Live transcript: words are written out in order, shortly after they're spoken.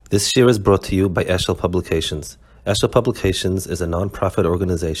This year is brought to you by Eshel Publications. Eshel Publications is a non-profit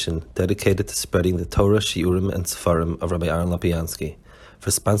organization dedicated to spreading the Torah, Shiurim, and Sefarim of Rabbi Aaron Lopiansky. For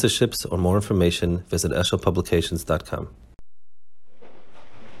sponsorships or more information, visit eshelpublications.com.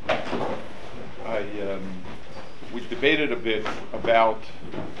 We debated a bit about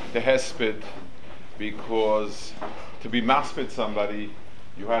the Hesped, because to be masped somebody,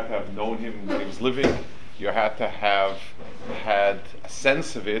 you had to have known him when he was living, you had to have had a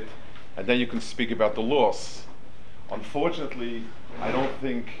sense of it, and then you can speak about the loss. Unfortunately, I don't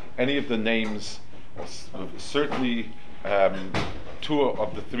think any of the names, certainly two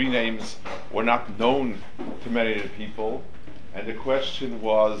of the three names, were not known to many of the people, and the question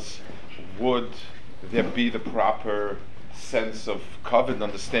was, would there be the proper sense of covet and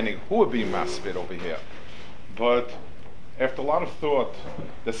understanding who would be masped over here? But after a lot of thought,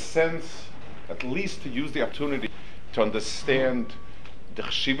 the sense, at least to use the opportunity to understand the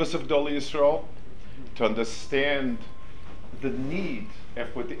cheshivas of Doli Yisrael, to understand the need,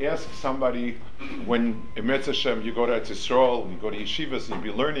 if we would ask somebody, when Emetz Hashem you go to Eretz Yisrael, you go to yeshivas, and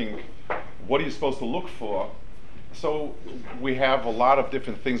you be learning, what are you supposed to look for? So we have a lot of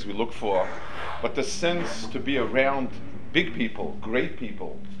different things we look for, but the sense to be around big people, great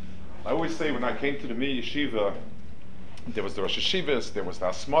people. I always say when I came to the Mi Yeshiva, there was the Rosh Yeshivas, there was the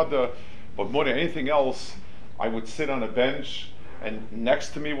Asmada, but more than anything else, I would sit on a bench, and next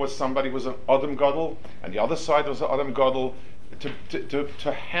to me was somebody was an Adam Gadol, and the other side was an Adam Gadol.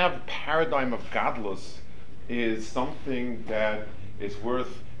 To have paradigm of Gadlus is something that is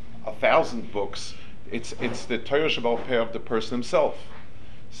worth 1,000 books. It's the Torah Shabbal Peh of the person himself.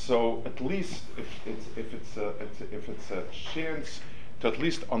 So at least if it's a chance to at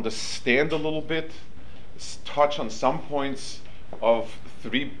least understand a little bit, touch on some points of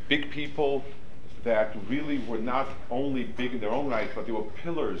three big people that really were not only big in their own right, but they were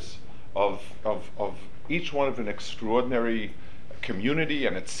pillars of each one of an extraordinary community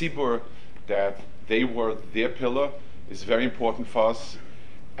and a tzibur, that they were their pillar, is very important for us.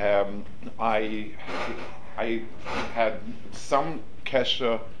 I had some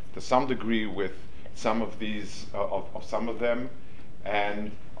kesher to some degree with some of these, of some of them, and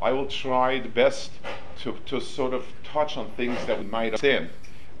I will try the best to sort of touch on things that we might understand.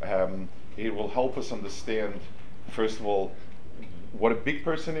 It will help us understand, first of all, what a big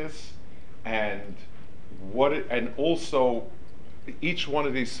person is, and and also each one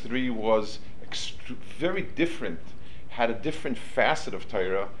of these three was very different, had a different facet of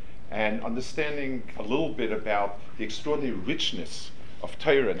Torah, and understanding a little bit about the extraordinary richness of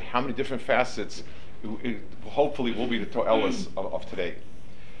Torah and how many different facets it hopefully will be the To'elas of today.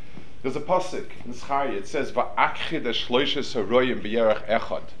 There's a pasuk in Zechariah, it says, "Va'akchid hashloishes haroyim b'yerach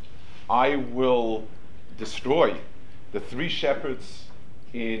echad." I will destroy the three shepherds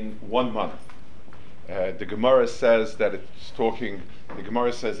in 1 month. The Gemara says that it's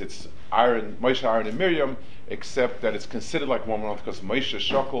Aaron, Moshe, Aaron, and Miriam, except that it's considered like 1 month because Moshe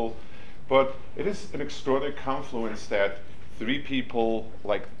Shokol. But it is an extraordinary confluence that three people,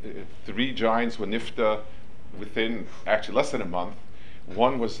 like three giants, were nifta within actually less than a month.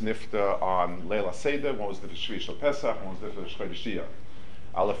 One was nifta on Leila Seder, one was the Shvi Shel Pesach, one was the Shchodeshiyah,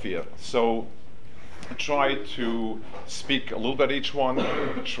 Alafiyah. So I try to speak a little bit each one,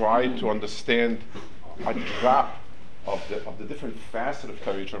 try to understand a drop of the different facets of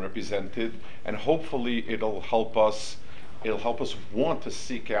Torah which are represented, and hopefully it'll help us want to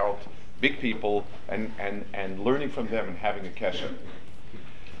seek out big people and learning from them and having a kesher.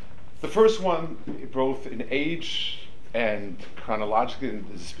 The first one, both in age and chronologically in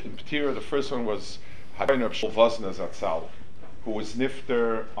Petira, the first one was Vozner Zatzal, who was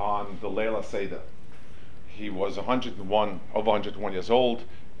nifter on the Leila Seder. He was over 101 years old,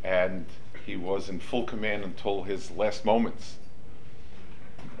 and he was in full command until his last moments.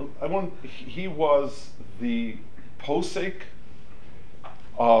 He was the posek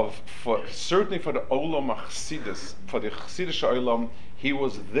certainly for the Olam Chassidus, for the Chassidish Olam, he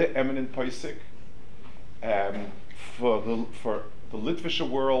was the eminent posek. For the Litvische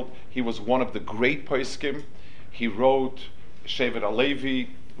world, he was one of the great poskim. He wrote Shevet Alevi.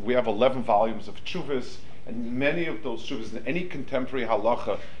 We have 11 volumes of tshuvas, and many of those tshuvas, in any contemporary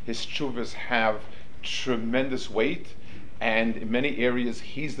halacha, his tshuvas have tremendous weight, and in many areas,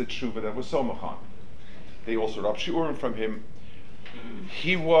 he's the tshuva that was somachan. They also wrote shiurim from him.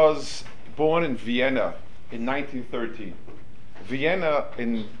 He was born in Vienna in 1913. Vienna,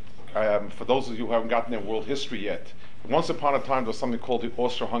 for those of you who haven't gotten their world history yet, once upon a time there was something called the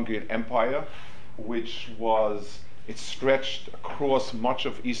Austro-Hungarian Empire, which it stretched across much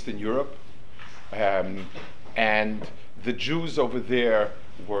of Eastern Europe, and the Jews over there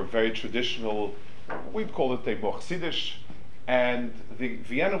were very traditional. We'd call it the Mochsidish, and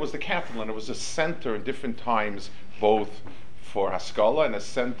Vienna was the capital, and it was a center in different times, both for Haskalah and a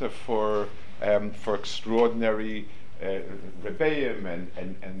center for extraordinary Rebbeim and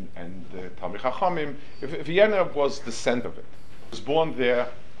Talmid Chachamim. Vienna was the center of it. He was born there.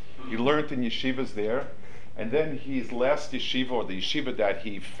 He learned in yeshivas there, and then his last yeshiva, or the yeshiva that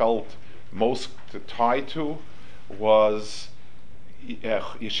he felt most tied to, was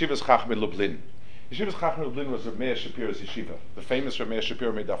Yeshivas Chachmei Lublin. Yeshivas Chachmei Lublin was Reb Meir Shapiro's yeshiva, the famous Reb Meir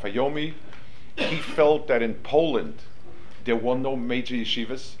Shapiro made Daf Yomi. He felt that in Poland there were no major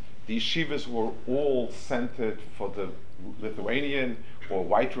yeshivas. The yeshivas were all centered for the Lithuanian or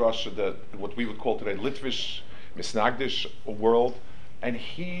White Russia, what we would call today Litvish, Misnagdish world, and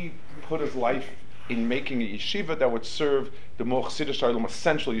he put his life in making a yeshiva that would serve the more Chassidish Olam, a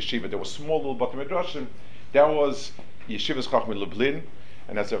central yeshiva. There were small little Bate Midrashim. That was Yeshivas Chachmei Lublin,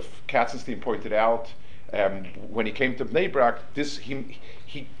 and as Katzenstein pointed out, when he came to Bnei Brak,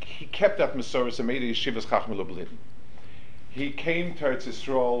 he kept that Masoros and made a Yeshivas Chachmei Lublin. He came to Eretz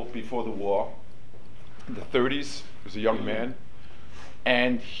Yisrael before the war, in the 30s. He was a young man,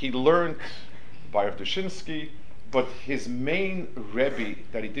 and he learned by Rav Dushinsky, but his main Rebbe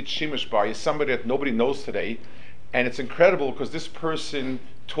that he did Shemesh by is somebody that nobody knows today, and it's incredible because this person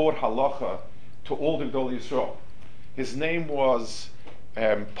taught halacha to all the Gedolei Yisrael. His name was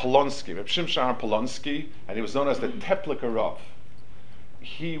Polonsky, Reb Shimshon Polonsky, and he was known as the Tepliker Rav.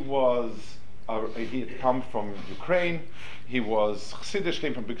 He had come from Ukraine. He was Chassidish,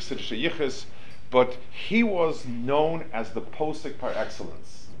 came from big Chassidish Yichus, but he was known as the posek par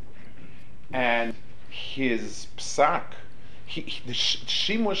excellence. And his psak, the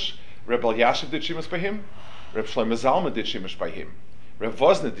Shimush, Reb Elyashiv did Shimush by him, Reb Shlomo Zalman did Shimush by him, Reb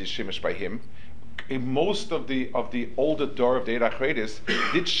Vozner did Shimush by him. Most of the older door of the Eid HaChreidis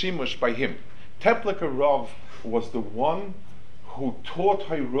did Shimush by him. Tepliker Rav was the one who taught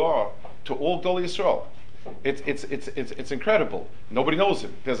Hayrah to all Gedolei Yisrael. It's incredible. Nobody knows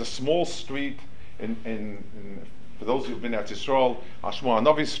him. There's a small street in for those who've been at Yisrael, Ashmua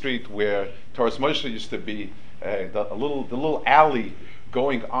Hanavi Street, where Torres Moshe used to be, the little alley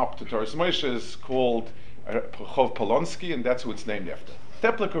going up to Torres Moshe is called Rehov Polonsky, and that's who it's named after.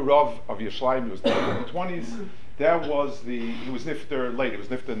 Tepliker Rav of Yerushalayim, he was named in the 20s. He was nifter late. He was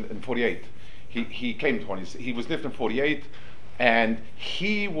nifter in 48. He came in 20s. He was nifter in 48, and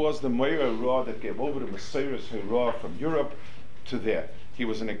he was the Meir Ra that gave over the Messiah's Ra from Europe to there. He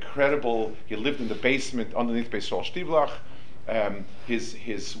was an incredible. He lived in the basement underneath Beis Shol Shtivlach.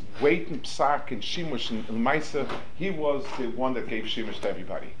 His weight and psak and shimush and ma'aser. He was the one that gave shimush to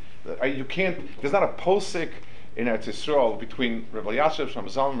everybody. You can't. There's not a posik in Eretz Yisrael between Reb Elyashiv, Shlomo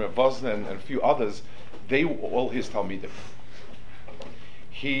Zalman, Reb Vozner, and a few others. They were all his talmidim.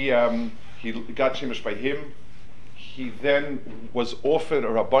 He got shimush by him. He then was offered a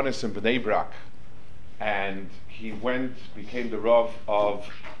rabbanis in Bnei Brak, and he became the Rav of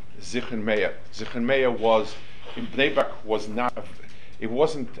Zichron Meir. Zichron Meir was, in Bnei Brak, it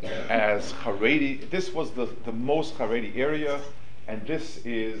wasn't as Haredi. This was the most Haredi area, and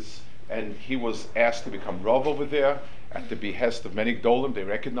he was asked to become Rav over there at the behest of many Gdolim. They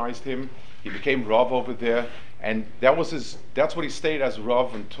recognized him. He became Rav over there, and that's what he stayed as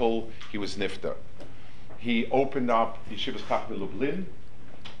Rav until he was Nifter. He opened up Yeshivas Chachmei Lublin,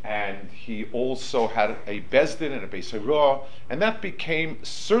 and he also had a Bezdin and a Beis Hora, and that became,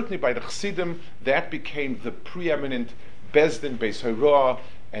 certainly by the Chassidim, that became the preeminent Bezdin, Beis Hora,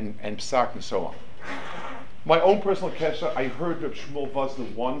 and Psak, and so on. My own personal kesha, I heard Reb Shmuel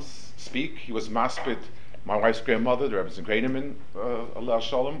Vozner once speak. He was maspid, my wife's grandmother, the Rebbe Greineman, Allah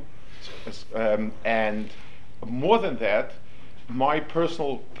Shalom, and more than that, my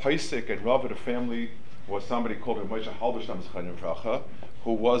personal paisik and Rav of the family was somebody called Rav Moshe Halberstam Zechariah Livracha,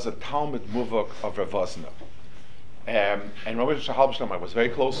 who was a Talmud Muvak of Rav Vozner. And Rav Moshe Halberstam I was very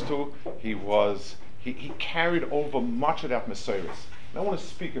close to. He carried over much of that Mesoros. And I want to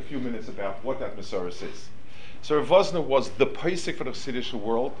speak a few minutes about what that Mesoros is. So Rav Vozner was the paisik for the Chassidish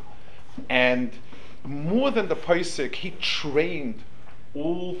world, and more than the paisik, he trained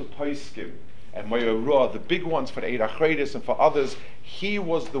all the paiskim and Meir Ra, the big ones for the Eid HaChreidis and for others. He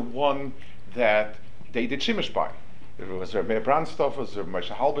was the one that they did Shemesh by. There was Reb Meir Brandstoff, there was Reb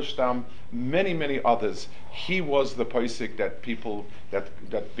Moshe Halberstam, many others. He was the paisik that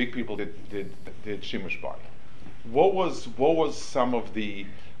big people did Shemesh by.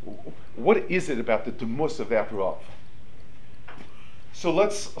 What is it about the demus of that Rav? So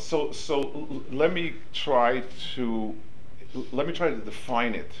let me try to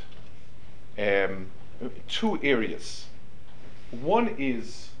define it. Two areas. One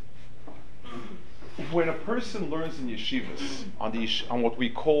is when a person learns in yeshivas on what we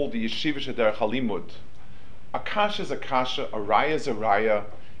call the yeshiva shederech halimud, a kasha is a kasha, a raya is a raya.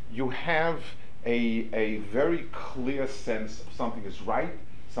 You have a very clear sense of something is right,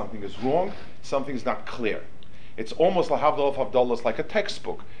 something is wrong, something is not clear. It's almost like Havdalah of Havdalah, like a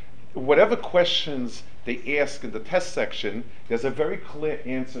textbook. Whatever questions they ask in the test section, there's a very clear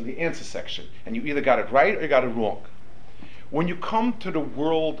answer in the answer section, and you either got it right or you got it wrong. When you come to the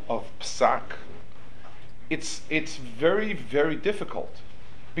world of psak, it's very, very difficult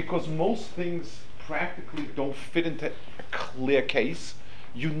because most things practically don't fit into a clear case.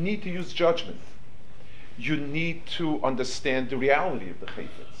 You need to use judgment. You need to understand the reality of the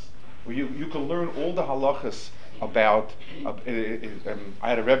chayfetz. You can learn all the halachas about. I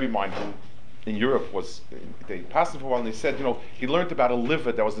had a Rebbe of mine who in Europe they passed him for a while, and he said, he learned about a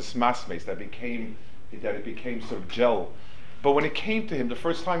liver that was this masmace that it became sort of gel. But when it came to him the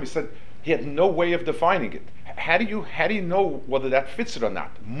first time, he said he had no way of defining it. How do you know whether that fits it or not?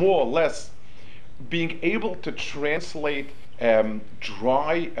 More or less, being able to translate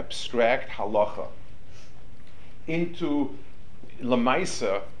dry, abstract halacha into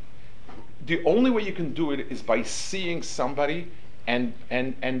lemaisa, the only way you can do it is by seeing somebody and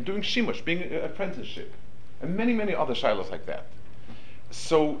doing shimush, being an apprenticeship, and many, many other shilas like that.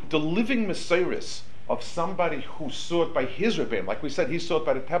 So the living Messiris of somebody who saw it by his Rebbeim, like we said, he saw it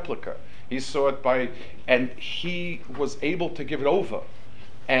by the Teplika, he saw it and he was able to give it over.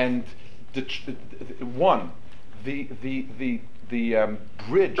 And the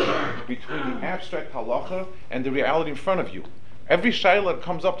bridge between the abstract halacha and the reality in front of you. Every shaila that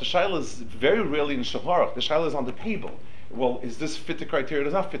comes up, the shaila is very rarely in shaharach. The shaila is on the table. Well, is this fit the criteria?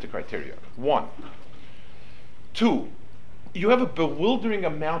 Does not fit the criteria. One. Two, you have a bewildering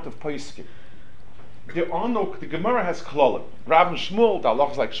amount of poskim. The Gemara has klolim. Rav and Shmuel, the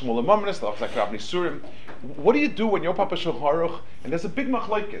halachas like Shmuel Amamis, the halachas like Rav Nisurim. What do you do when you're Papa Shulchan and there's a big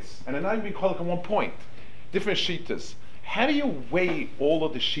machlokes and they're not even being cholek at one point? Different shitas. How do you weigh all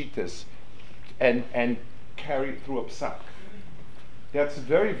of the shitas and carry through a psak? That's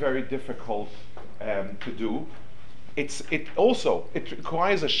very, very difficult to do. It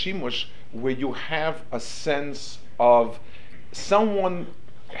requires a shimush where you have a sense of someone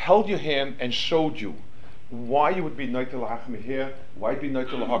held your hand and showed you why you would be noitel hachmi here, why you'd be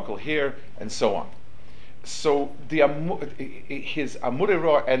noitel hakol here, and so on. So his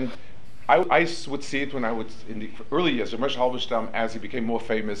amurera, and I would see it when I was in the early years. Ramesh Halberstam, as he became more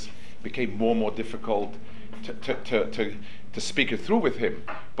famous, became more and more difficult to speak it through with him.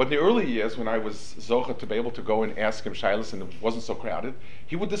 But in the early years, when I was zocha to be able to go and ask him shilas, and it wasn't so crowded,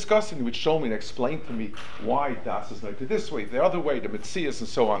 he would discuss it, and he would show me and explain to me why das is like this way, the other way, the mitzias, and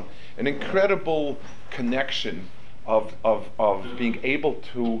so on. An incredible connection of being able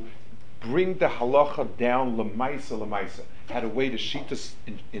to bring the halacha down lemaisa, how to weigh the shitas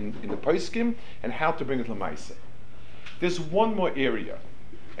in the poskim, and how to bring it lemaisa. There's one more area,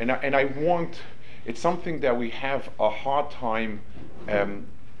 and I want. It's something that we have a hard time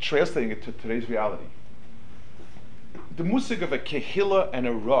translating it to today's reality. The musig of a kehillah and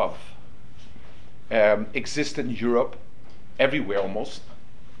a rav exist in Europe, everywhere almost.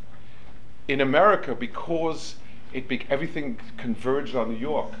 In America, because everything converged on New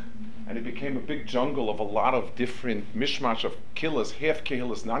York, and it became a big jungle of a lot of different mishmash of kehillas, half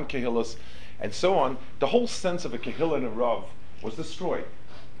kehillas, non-kehillas, and so on, the whole sense of a kehillah and a rav was destroyed.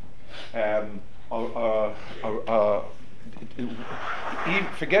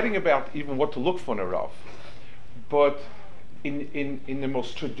 Forgetting about even what to look for in a Rav, but in the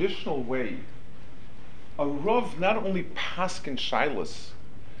most traditional way, a Rav not only paskin shilas,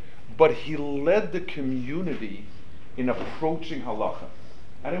 but he led the community in approaching halacha.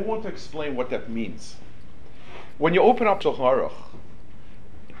 And I want to explain what that means. When you open up Shulchan Aruch,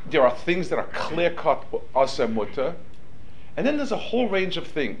 there are things that are clear-cut asa mutter, and then there's a whole range of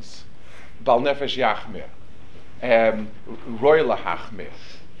things. Bal nefesh yachmir, roy lahachmir,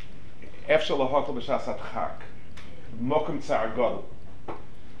 efshel lahakol b'shas adchak, mokum tzar gadol.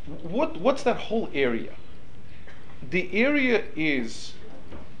 What's that whole area? The area is,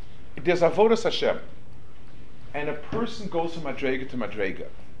 there's avodas Hashem, and a person goes from madrega to madrega,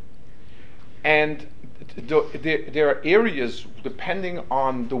 and there are areas, depending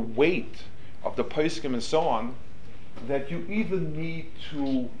on the weight of the poskim and so on, that you either need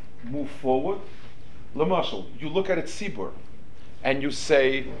to move forward. Lamashal, you look at a tzibur, and you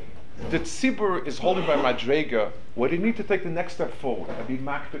say, the tzibur is holding by madrega, where they need to take the next step forward and be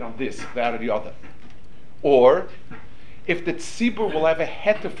makbid on this, that, or the other. Or, if the tzibur will have a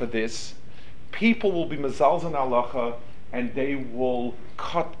heter for this, people will be mezalzan halacha, and they will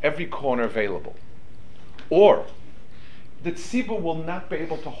cut every corner available. Or the tzibur will not be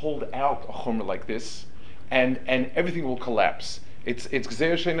able to hold out a chomer like this, and everything will collapse. It's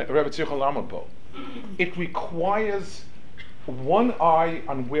Gzeir Shein Rebbe Tzirchon Lamod Bo. It requires one eye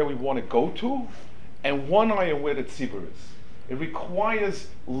on where we want to go to, and one eye on where the tzibur is. It requires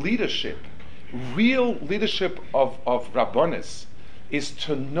leadership. Real leadership of Rabbanis is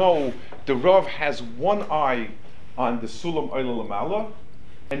to know the Rav has one eye on the Sulam Oila Lamala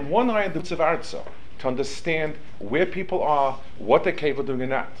and one eye on the Tzivarza, to understand where people are, what they're capable of doing or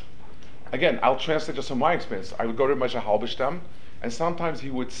not. Again, I'll translate just from my experience. I would go to Moshe Halberstam, and sometimes he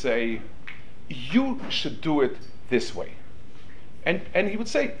would say, you should do it this way. And he would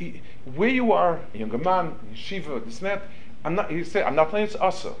say, where you are, a younger man, yeshiva, this and that, he'd say, I'm not saying it's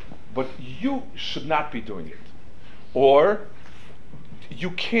asa, but you should not be doing it. Or,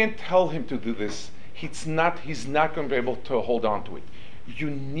 you can't tell him to do this. He's not going to be able to hold on to it. You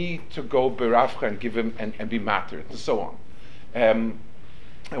need to go berafcha and give him and be matter, and so on.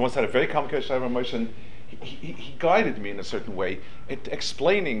 I once had a very complicated Shai Ramoshan. He guided me in a certain way,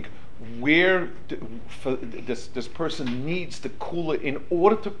 explaining where this person needs the kula in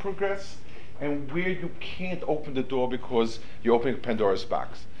order to progress, and where you can't open the door because you're opening Pandora's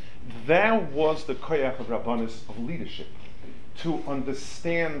box. That was the koyach of Rabbanis of leadership, to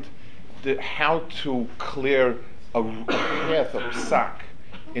understand how to clear a path of psak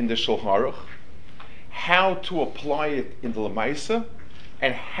in the Shulchan Aruch, how to apply it in the Lamaisa,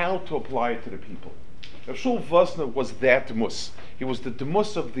 and how to apply it to the people. Rav Shul Vozner was that demus. He was the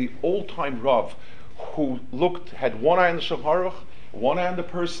demus of the old-time Rav who had one eye on the Shulchan Aruch, one eye on the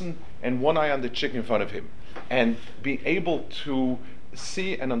person, and one eye on the chick in front of him, and be able to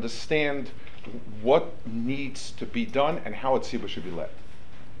see and understand what needs to be done and how a tzibur should be led.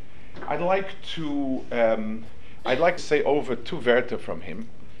 I'd like to say over two verta from him,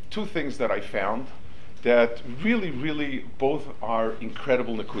 two things that I found that really both are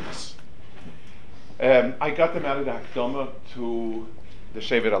incredible nekudas. I got them out of the Hakdama to the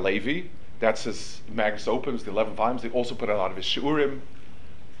Shevet HaLevi. That's his Magus Opens, the 11 volumes. They also put a lot of his Shiurim.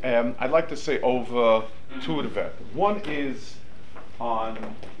 I'd like to say over two of the verta. One is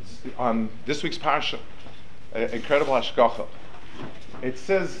on this week's Parsha, incredible Hashgacha. It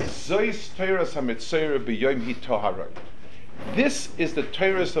says, Zois Teiras HaMetzora b'yom hitoharoi. This is the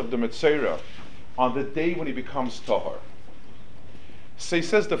Teiras of the Metzora on the day when he becomes Tahar. So he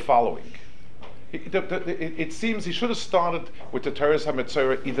says the following. It seems he should have started with the Teiras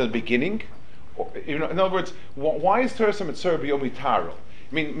HaMetzora either the beginning, or, in other words, why is Teiras HaMetzora b'yom hitaro?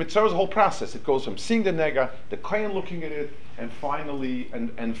 I mean, Metzora is a whole process. It goes from seeing the nega, the kohen looking at it, and finally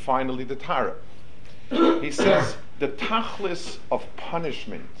the Tara. He says the tachlis of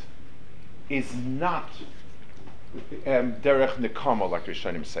punishment is not derech nekama, like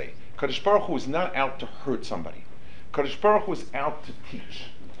Rishonim say. Kadosh Baruch Hu is not out to hurt somebody. Kadosh Baruch Hu is out to teach,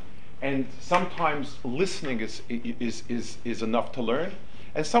 and sometimes listening is enough to learn,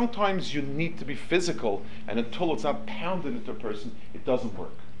 and sometimes you need to be physical, and until it's not pounded into a person, it doesn't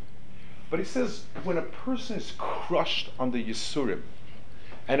work. But he says when a person is crushed under Yisurim,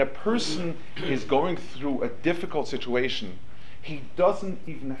 and a person is going through a difficult situation, he doesn't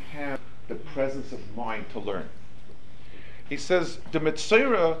even have the presence of mind to learn. He says the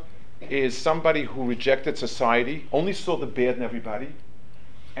Metzora is somebody who rejected society, only saw the bad in everybody,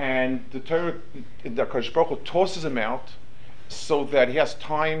 and the Torah, the Kadosh Baruch Hu tosses him out so that he has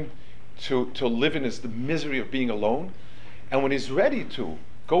time to live in the misery of being alone. And when he's ready to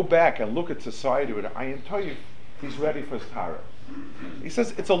go back and look at society with Ayin Toiv, he's ready for his Tara. He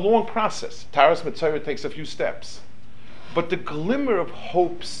says it's a long process. Taras Metzora takes a few steps. But the glimmer of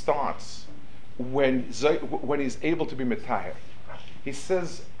hope starts when he's able to be Metaher. He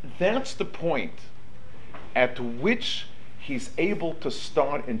says that's the point at which he's able to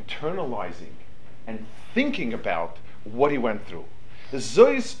start internalizing and thinking about what he went through.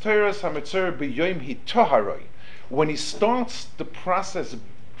 Zois Teiras HaMetzora b'yom hitoharoi. When he starts the process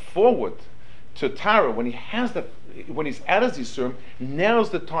forward to Tara, when he's at his Yisurim, now's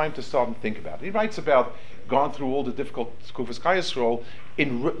the time to start and think about it. He writes about gone through all the difficult Kufas Kayasrol.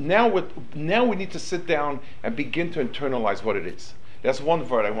 Now we need to sit down and begin to internalize what it is. That's one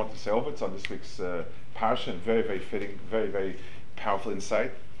word I want to say over. It's on this week's parsha, and very fitting, very powerful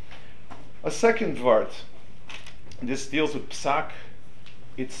insight. A second word. This deals with psak.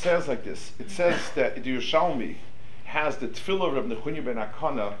 It says like this. It says that the Yerushalmi has the tefillah of Nechunya ben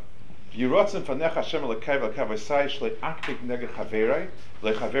Akana. Yirotzen fanecha Hashem lekay v'kavosai shlei aktik neged chaverei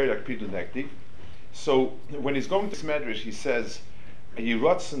lechaverei yakpidu negdi. So when he's going to this medrash, he says,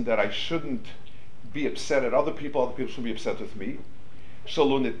 Yirotzen that I shouldn't be upset at other people shouldn't be upset with me.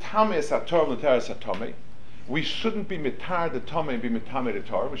 We shouldn't be mitar the tome and be mitame the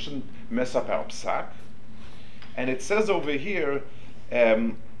Torah. We shouldn't mess up our psak. And it says over here,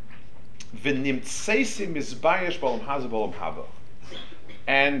 and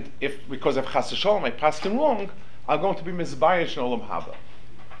if because of chas v'sholom I passed him wrong, I'm going to be mizbayesh in olam haba.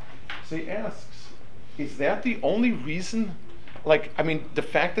 So he asks, is that the only reason? Like, I mean, the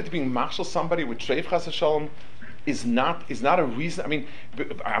fact that being marshal somebody with treif chas v'sholom is not a reason. I mean,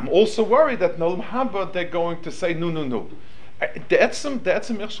 I'm also worried that in olam haba they're going to say no. That's a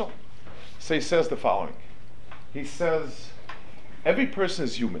mirshal. So he says the following. He says, every person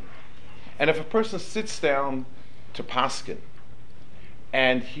is human. And if a person sits down to paskin,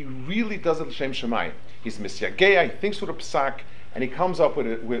 and he really does it l'shem shemayim, he's misyagea, he thinks with a psak, and he comes up with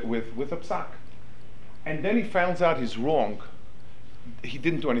a psak. And then he finds out he's wrong. He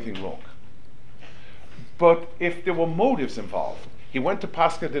didn't do anything wrong. But if there were motives involved, he went to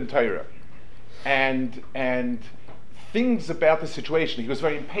paskin den Torah, and things about the situation, he was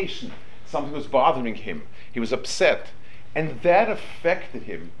very impatient, something was bothering him, he was upset, and that affected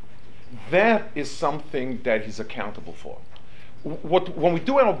him. That is something that he's accountable for. When we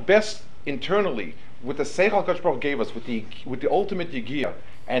do our best internally with the seichel Kadosh Baruch Hu gave us, with the ultimate yigia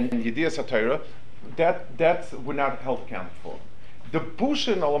and yediyas HaTorah, that's we're not held accountable for. The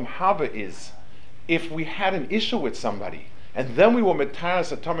busha in olam haba is if we had an issue with somebody and then we were metar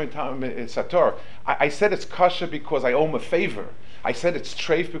sator. I said it's kasha because I owe him a favor. I said it's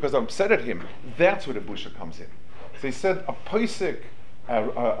treif because I'm upset at him. That's where the busha comes in. So he said a poisik,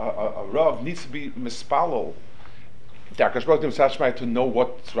 a rav needs to be mispalol. To know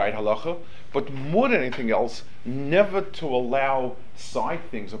what's right halacha, but more than anything else, never to allow side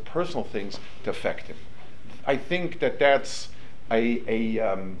things or personal things to affect him. I think that's if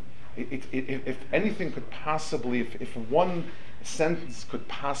anything could possibly, if one sentence could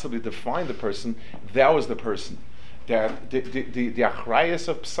possibly define the person, that was the person. That the achrayus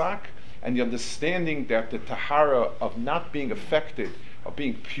of psak and the understanding that the tahara of not being affected, of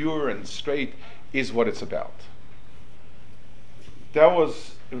being pure and straight, is what it's about. That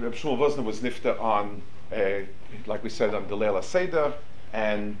was, Reb Shmuel Vozner was nifta on, like we said, on the Leila Seder,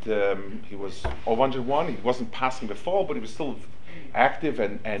 and he was 101. He wasn't passing the fall, but he was still active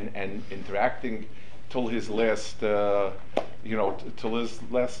and interacting till his last, till his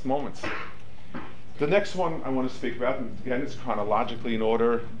last moments. The next one I want to speak about, and again, it's chronologically in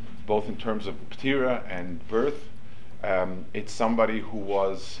order, both in terms of ptira and birth. It's somebody who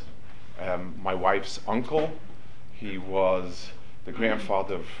was my wife's uncle. He was the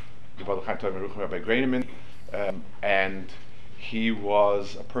grandfather of Rabbi Greineman, and he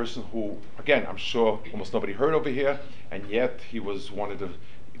was a person who, again, I'm sure almost nobody heard over here, and yet he was one of the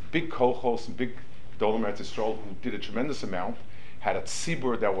big kochos and big Gdolim Eretz Yisrael who did a tremendous amount, had a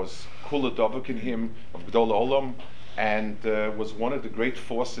tzibur that was kula dovuk in him, of Gdol Olam, and was one of the great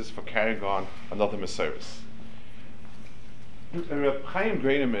forces for carrying on another Messiah. Reb Chaim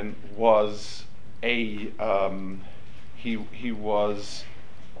Greineman was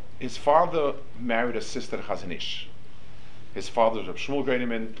his father married a sister Chazon Ish. His father was Reb Shmuel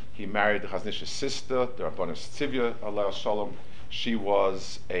Greineman. He married the Chazon Ish's sister, the Rabbanis Tzivya Alei Shalom. She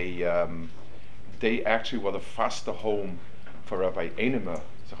was they actually were the foster home for Rabbi Einema,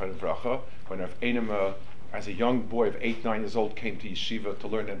 Zechariah Bracha. When Rabbi Einema, as a young boy of 8-9 years old, came to yeshiva to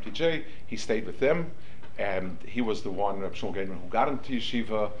learn MTJ, he stayed with them. And he was the one, Reb Shmuel Greineman, who got him to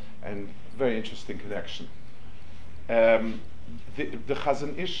yeshiva, and very interesting connection. The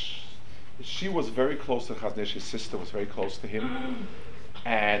Chazon Ish, she was very close to Chazon Ish. His sister was very close to him,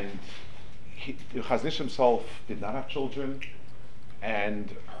 and the Chazon Ish himself did not have children,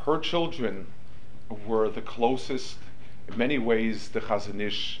 and her children were the closest. In many ways, the Chazon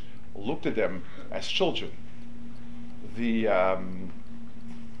Ish looked at them as children. The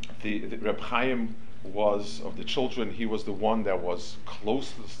Reb Chaim was, of the children, he was the one that was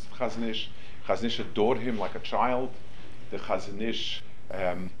closest to Chazon Ish. Chazon Ish adored him like a child. The Chazon Ish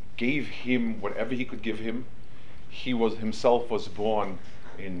gave him whatever he could give him. He himself was born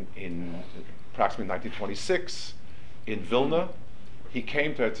in approximately 1926 in Vilna. He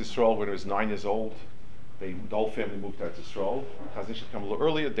came to Eretz Yisrael when he was 9 years old. The whole family moved to Eretz Yisrael. Chazon Ish had come a little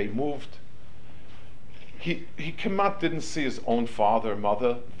earlier. They moved. He didn't see his own father or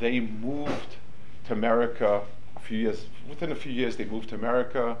mother. They moved to America within a few years they moved to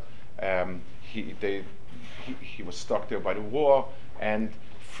America. He was stuck there by the war, and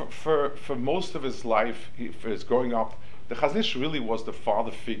for most of his life, for his growing up, the Chazon Ish really was the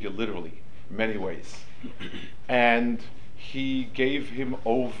father figure, literally, in many ways. And he gave him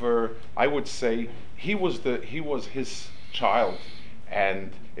over. I would say he was his child,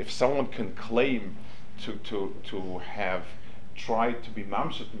 and if someone can claim to have tried to be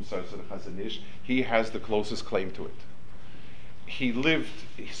mamshech himself to the Chazon Ish, he has the closest claim to it. He learned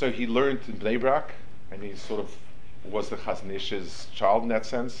in Bnei Brak, and he sort of was the Chazon Ish's child in that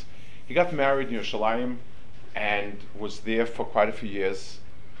sense. He got married in Yerushalayim and was there for quite a few years.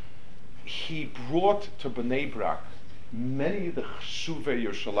 He brought to Bnei Brak many of the Cheshuvei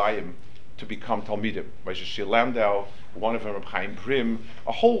Yerushalayim to become Talmidim. Moshe Shir Landau, one of them, Reb Chaim Brim,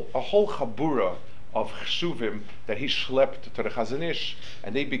 a whole chabura of Cheshuvim that he schlepped to the Chazon Ish,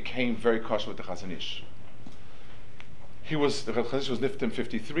 and they became very kosher with the Chazon Ish. The Chazon Ish was nifted in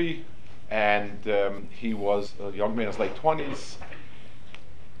 53, and he was a young man in his late 20s,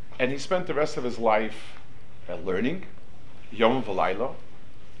 and he spent the rest of his life learning, Yom V'Layla.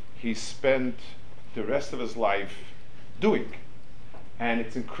 He spent the rest of his life doing, and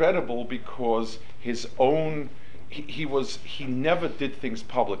it's incredible because his own he never did things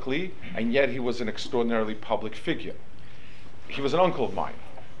publicly, and yet he was an extraordinarily public figure. He was an uncle of mine,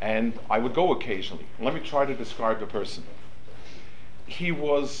 and I would go occasionally. Let me try to describe the person. He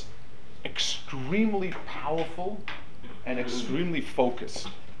was extremely powerful and extremely focused.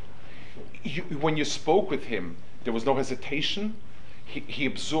 When you spoke with him, there was no hesitation. He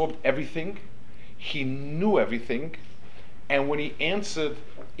absorbed everything. He knew everything. And when he answered,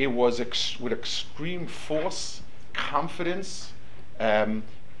 it was with extreme force, confidence, and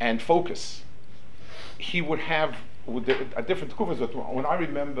focus. He would have a different kufas, but when I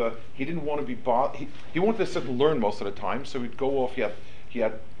remember, he didn't want to be bothered. He wanted to sit and learn most of the time, so he'd go off. He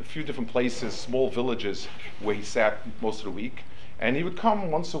had a few different places, small villages, where he sat most of the week. And he would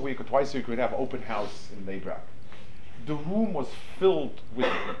come once a week or twice a week. We'd have open house in Bnei Brak. The room was filled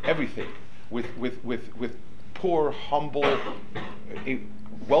with everything, with poor, humble,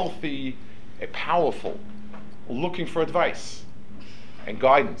 wealthy, powerful, looking for advice and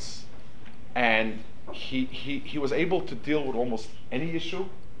guidance. And he was able to deal with almost any issue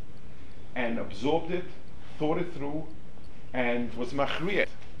and absorbed it, thought it through, and was machriyet.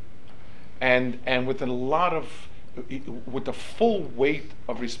 And with the full weight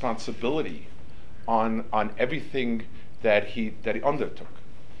of responsibility on everything that he undertook.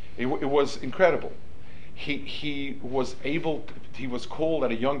 It was incredible. He was called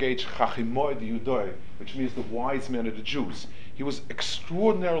at a young age Chachimoy de Yudoi, which means the wise man of the Jews. He was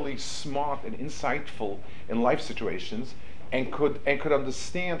extraordinarily smart and insightful in life situations, and could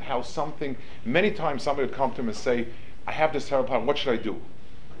understand how many times somebody would come to him and say, I have this terrible problem, what should I do?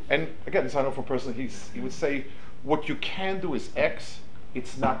 And again, this I know from person, he would say, what you can do is X,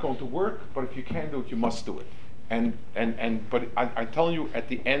 it's not going to work, but if you can do it, you must do it. But I'm telling you, at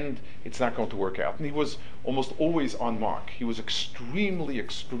the end, it's not going to work out. And he was almost always on mark. He was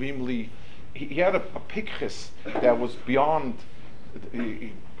extremely, he had a pikchis that was beyond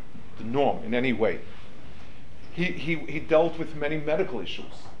the norm in any way. He dealt with many medical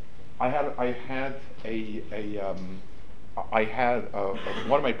issues. One of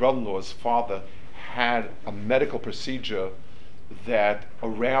my brother-in-law's father had a medical procedure that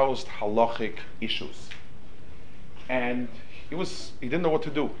aroused halachic issues. And he didn't know what to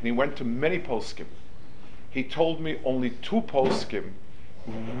do. And he went to many poskim. He told me only 2 poskim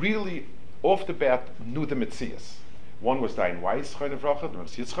really off the bat knew the Metzias. One was Dayan Weiss,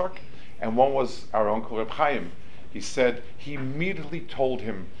 Yitzchak, and one was our uncle Reb Chaim. He said he immediately told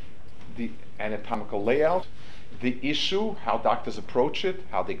him the anatomical layout, the issue, how doctors approach it,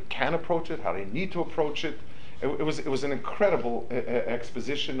 how they can approach it, how they need to approach it. It was an incredible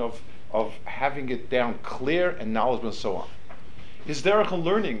exposition of having it down clear and knowledgeable and so on. His derech and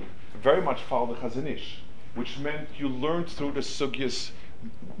learning very much followed the Chazon Ish, which meant you learned through the sugyas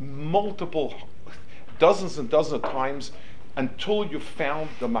multiple, dozens and dozens of times until you found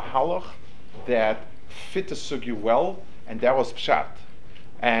the mahalach that fit the sugya well, and that was pshat.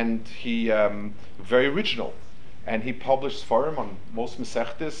 And he very original, and he published Sfarim on most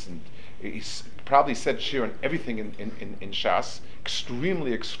Masechtas, and he's probably said shir on everything in Shas,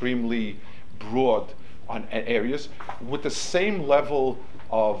 extremely broad on areas, with the same level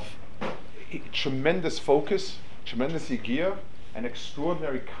of tremendous focus, tremendous yigia, and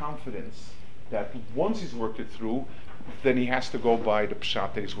extraordinary confidence that once he's worked it through, then he has to go by the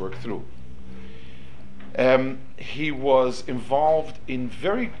pshat that he's worked through. He was involved in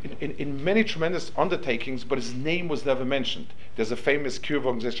many tremendous undertakings, but his name was never mentioned. There's a famous Kiruv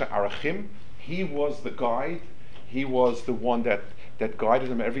organization, Arachim. He was the guide. He was the one that guided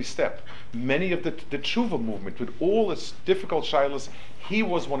him every step. Many of the tshuva movement, with all its difficult shilas, he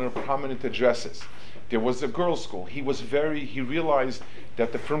was one of the prominent addresses. There was a girls' school. He realized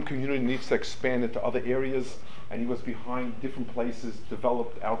that the frum community needs to expand into other areas, and he was behind different places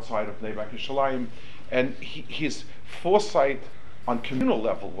developed outside of Bnei Brak Yerushalayim. And his foresight on communal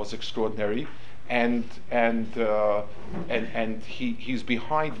level was extraordinary, and he's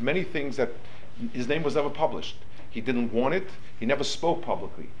behind many things that his name was never published. He didn't want it. He never spoke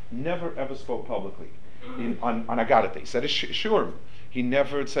publicly. Never ever spoke publicly on Agadah. He said a shurim. He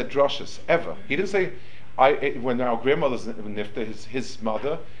never said drushes ever. He didn't say. When our grandmother's nifta, his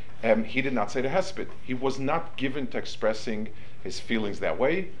mother, he did not say the Hesped. He was not given to expressing his feelings that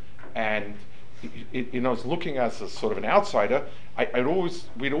way, and looking as a sort of an outsider,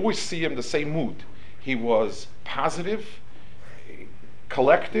 we'd always see him the same mood. He was positive,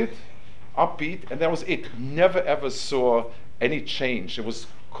 collected, upbeat, and that was it. Never ever saw any change. It was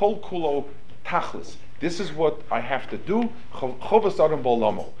kol kulo tachlis. This is what I have to do. Chovas adam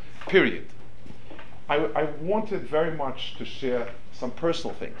bolamo. Period. I wanted very much to share some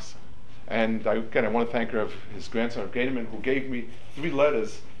personal things, and I want to thank his grandson Greineman, who gave me 3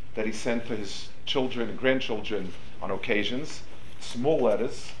 letters that he sent to his children and grandchildren on occasions, small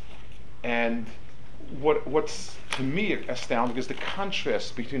letters. And what's to me astounding is the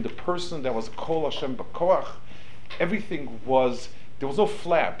contrast between the person that was Kol Hashem B'Koach. Everything was, there was no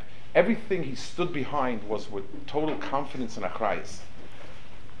flab. Everything he stood behind was with total confidence and achrayus.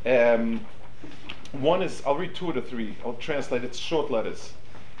 One is, I'll read 2 of the 3. I'll translate it, short letters.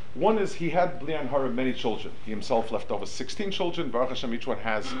 One is, he had Blian Hara many children. He himself left over 16 children. Baruch Hashem, each one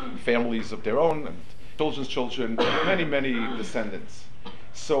has families of their own, and children's children, many, many descendants.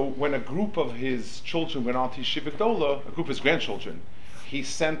 So when a group of his children went on to Yeshiva Gedola, a group of his grandchildren, he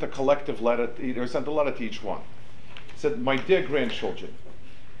sent a collective letter, sent a letter to each one. He said, my dear grandchildren,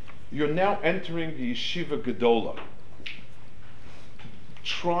 you're now entering the Yeshiva Gedola.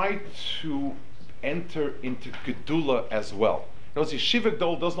 Try to enter into Gedula as well. Notice Yeshiva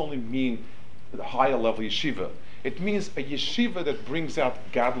Gedola doesn't only mean the higher level yeshiva. It means a yeshiva that brings out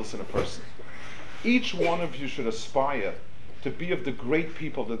godless in a person. Each one of you should aspire to be of the great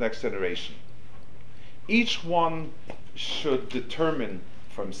people of the next generation. Each one should determine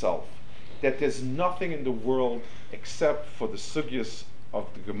for himself that there's nothing in the world except for the sugyas of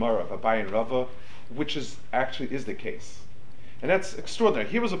the Gemara of Abai and Rava, which is the case. And that's extraordinary.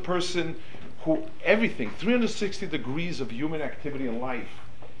 Here was a person who everything, 360 degrees of human activity in life,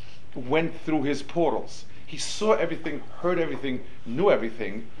 went through his portals. He saw everything, heard everything, knew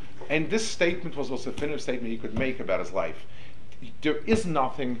everything, and this statement was also a definitive statement he could make about his life. There is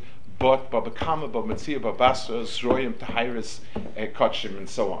nothing but Babakama, Babatzia, Babasa, Zroyim, Tahiris, Kachim, and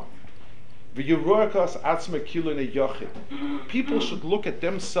so on. People should look at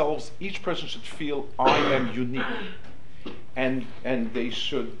themselves, each person should feel, I am unique. And they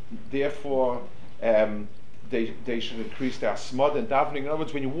should therefore they should increase their smud and davening. In other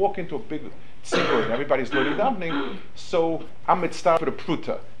words, when you walk into a big tzibur and everybody's learning davening, so I'm at start with a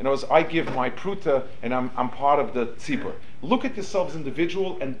pruta. In other words, I give my pruta and I'm part of the tzibur. Look at yourself as an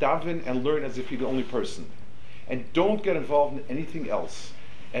individual and daven and learn as if you're the only person, and don't get involved in anything else.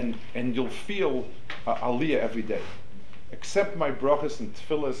 And you'll feel aliyah every day. Accept my brachas and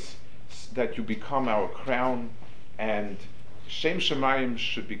tefillas that you become our crown, and Shem Shemayim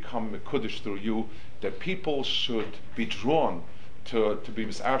should become Mekudesh through you, that people should be drawn to be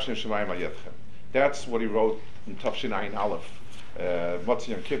Mis'ar Shem Shemayim Ayetchem. That's what he wrote in Tafshin Ayin Aleph, Motzi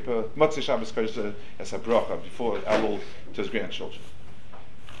Yom Kippur, Motzi Shabbos Kodesh as a bracha before Elul to his grandchildren.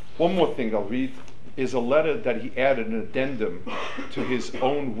 One more thing I'll read is a letter that he added an addendum to his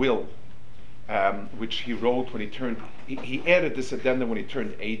own will, which he wrote when he turned, he added this addendum when he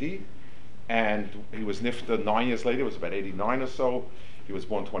turned 80, and he was nifta 9 years later. It was about 89 or so. He was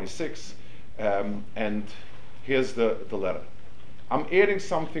born 26, and here's the letter. I'm adding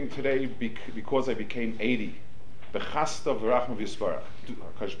something today because I became 80. Bechasta v'rachma v'yisparach.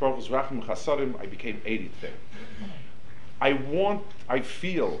 Kadosh Baruch Hu's rachma chasadim, I became 80 today. I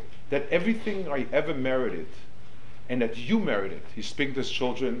feel that everything I ever merited, and that you merited, he's speaking to his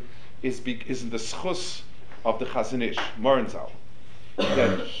children, is in the schus of the Chazon Ish, Moranzal.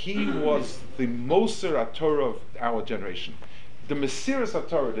 That he was the Moser HaTorah of our generation. The Mesiras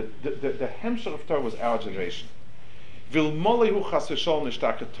HaTorah, the Hemshech of Torah was our generation. Vilmolehu chas v'sholom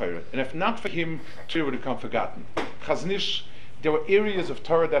nishtaka Torah. And if not for him, Torah would have become forgotten. Chazon Ish, there were areas of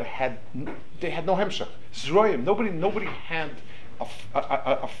Torah that had no Hemshech. Zroyim, nobody had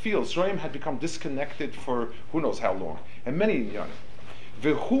a field. Zroyim had become disconnected for who knows how long. And many in Yonim.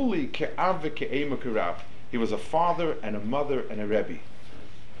 V'huli ke'av v'ke'ema k'rav. He was a father and a mother and a rebbe.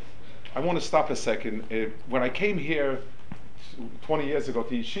 I want to stop a second. When I came here 20 years ago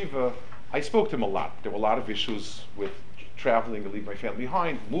to yeshiva, I spoke to him a lot. There were a lot of issues with traveling and leaving my family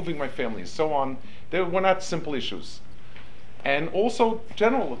behind, moving my family, and so on. They were not simple issues. And also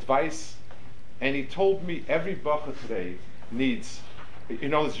general advice. And he told me every bacher today needs,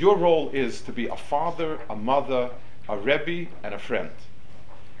 your role is to be a father, a mother, a rebbe, and a friend.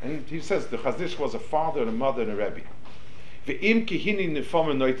 And he says the Chazdish was a father and a mother and a rebbe. And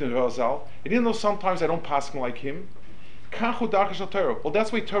even though sometimes I don't pass like him, well,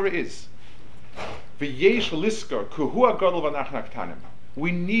 that's why Torah is. We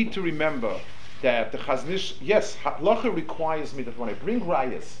need to remember that the Chaznish, yes, Halacha requires me that when I bring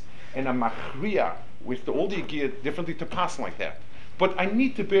rayas and a machriya with all the gear differently to pass like that. But I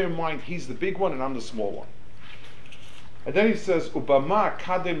need to bear in mind he's the big one and I'm the small one. And then he says, Ubama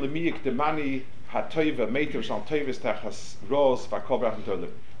kadem lemiyik demani hatoiva meitim shal toivis tachas ros v'kol brachim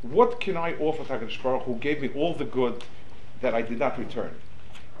tolim. What can I offer to HaKadosh Baruch who gave me all the good that I did not return?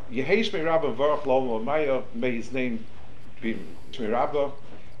 Yehesh me'rabba v'varach lo maya, may his name be me'rabba.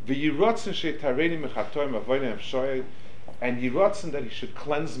 V'yirotzen she'tareni mechatoim avoyne avshoyed, and yirotzen that he should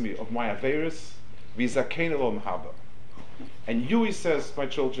cleanse me of my averis. V'zakein lo mehaba. And you, he says, my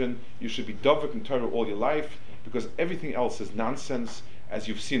children, you should be dovek in Torah all your life, because everything else is nonsense, as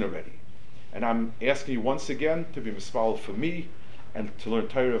you've seen already. And I'm asking you once again to be mispal for me, and to learn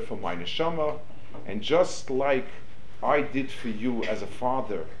Torah for my neshama. And just like I did for you as a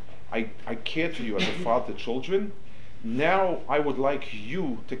father, I cared for you as a father to children, now I would like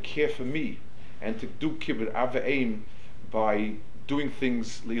you to care for me, and to do kibbut ava'im by doing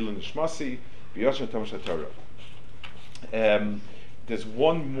things le'ilun nishmasi, b'yashan tamash Torah. There's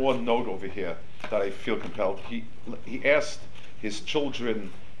one more note over here that I feel compelled. He asked his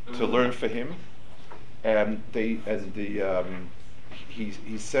children to learn for him, and he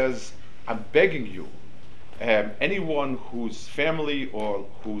says, I'm begging you, anyone whose family or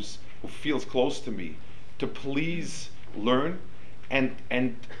who feels close to me, to please learn, and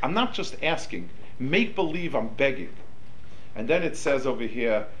I'm not just asking, make believe I'm begging. And then it says over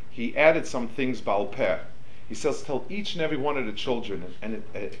here, he added some things Baal Peh. He says, tell each and every one of the children, and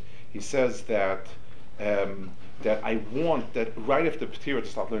he says that I want that right after Petira to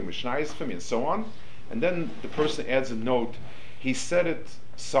start learning Mishnayos for me and so on. And then the person adds a note. He said it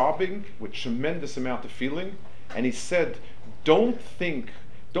sobbing with tremendous amount of feeling, and he said, don't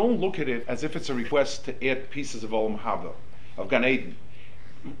look at it as if it's a request to add pieces of Olam Haba, of Gan Eden.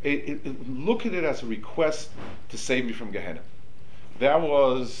 Look at it as a request to save me from Gehenna. That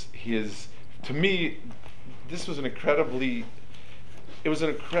was to me, this was an incredible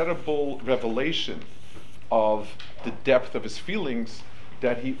revelation of the depth of his feelings,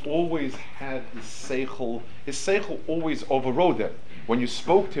 that he always had his seichel always overrode them. When you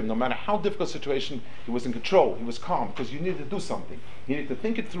spoke to him, no matter how difficult a situation, he was in control, he was calm, because you needed to do something. He needed to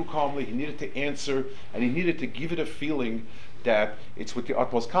think it through calmly, he needed to answer, and he needed to give it a feeling that it's with the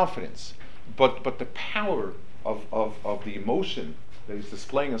utmost confidence. But the power of the emotion that he's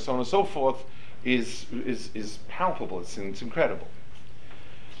displaying and so on and so forth is palpable. It's incredible.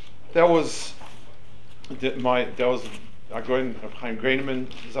 That was Greineman,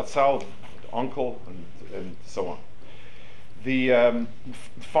 Zatzal, uncle, and so on.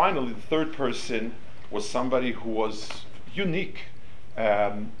 Finally, the third person was somebody who was unique,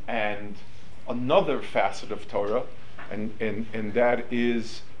 and another facet of Torah, and that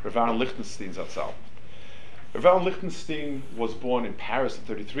is Rav Lichtenstein Zatzal. Rav Lichtenstein was born in Paris in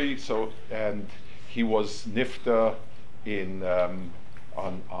 1933, and he was nifta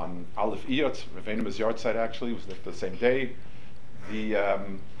on Aleph Iyot, Raveinu's yard site actually, was nifta the same day.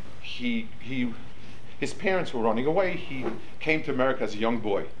 His parents were running away. He came to America as a young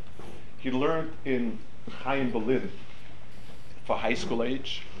boy. He learned in Chaim Berlin for high school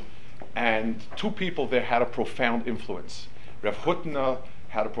age, and two people there had a profound influence. Rav Hutner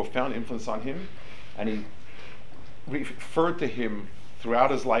had a profound influence on him, and he referred to him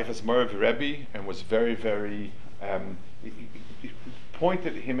throughout his life as Merav Rebbe, and was very, very, he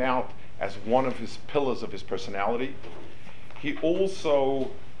pointed him out as one of his pillars of his personality. He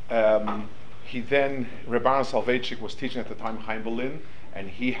also, Rabban Soloveitchik was teaching at the time Chaim Berlin, and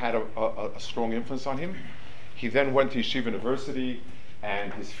he had a strong influence on him. He then went to Yeshiva University,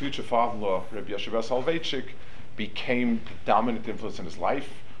 and his future father-in-law, Rabbi Yeshiva Soloveitchik, became the dominant influence in his life,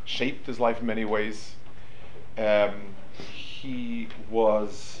 shaped his life in many ways. He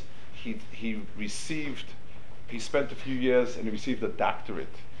spent a few years and he received a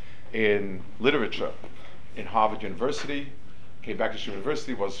doctorate in literature in Harvard University, came back to Yeshiva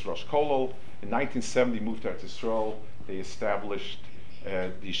University, was Rosh Kollel. In 1970, moved to Eretz Yisrael. They established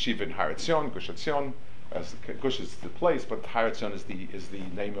the yeshiva in Har Etzion, Gush Etzion, as Gush is the place, but Har Etzion is the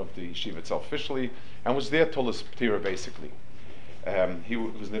name of the yeshiva itself officially, and was there till his ptira basically. He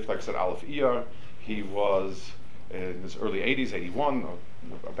was niftar at Aleph Iyar. He was in his early 80s, 81, or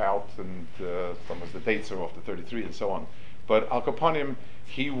about, and some of the dates are off the 33 and so on. But Al Kapanim,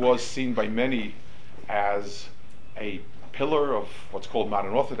 he was seen by many as a pillar of what's called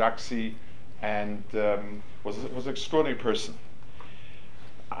modern orthodoxy, and was an extraordinary person.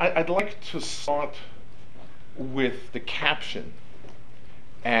 I'd like to start with the caption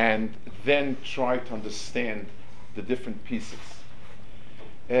and then try to understand the different pieces.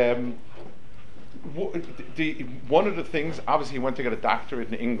 One of the things, obviously, he went to get a doctorate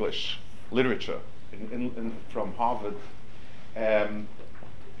in English literature from Harvard, and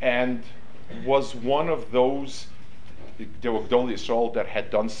was one of those. There were Gdolei Yisrael that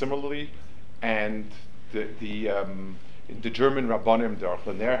had done similarly, and the German Rabbanim, the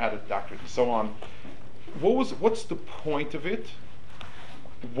Archlener, had a doctorate and so on. What's the point of it?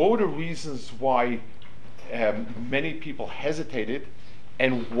 What were the reasons why many people hesitated,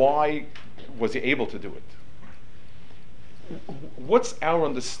 and why was he able to do it? What's our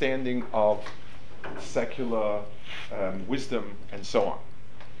understanding of secular wisdom and so on?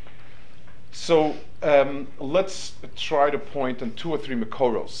 So let's try to point on 2 or 3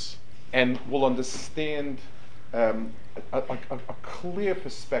 Makoros, and we'll understand a clear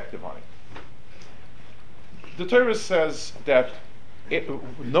perspective on it. The Torah says that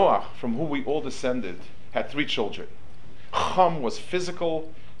Noah, from whom we all descended, had 3 children. Cham was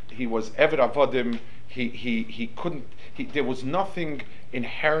physical. He was Eved Avodim. He couldn't. There was nothing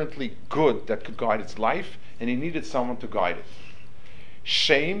inherently good that could guide his life, and he needed someone to guide it.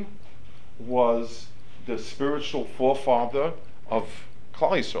 Shem was the spiritual forefather of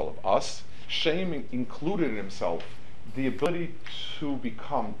Klal Yisrael, of us. Shem included in himself the ability to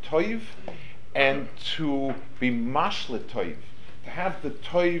become toiv and to be mashlet toiv, to have the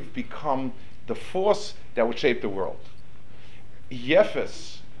toiv become the force that would shape the world.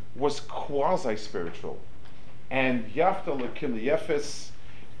 Yefes was quasi-spiritual, and Yafta Lekim Yefes,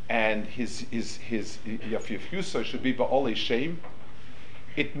 and his Yafyusa should be Ba'olei Shem.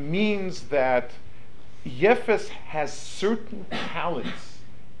 It means that Yefes has certain talents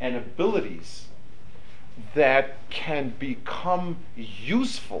and abilities that can become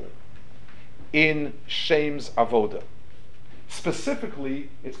useful in Shem's avoda. Specifically,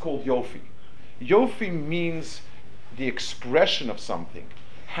 it's called Yofi. Yofi means the expression of something,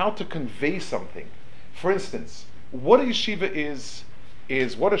 how to convey something. For instance, what a yeshiva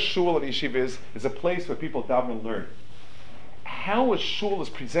is what a shul and yeshiva is a place where people daven and learn. How a shul is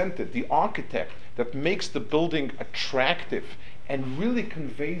presented, the architect that makes the building attractive and really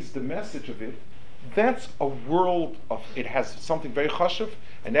conveys the message of it, that's a world of, it has something very chashuv,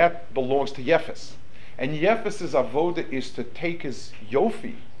 and that belongs to Yefes. And Yefes' avoda is to take his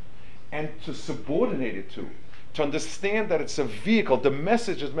yofi and to subordinate it to understand that it's a vehicle. The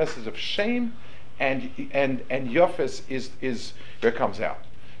message is message of shame, and Yefes is where it comes out.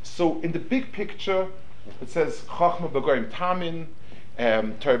 So in the big picture, it says Chachma B'Goyim Tamin,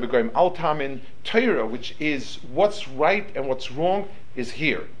 Torah B'Goyim Al Tamin. Torah, which is what's right and what's wrong, is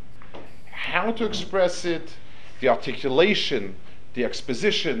here. How to express it, the articulation, the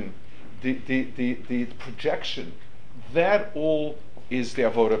exposition, the projection, that all is the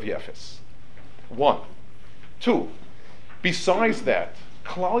avodah of Yefes. 1. 2. Besides that,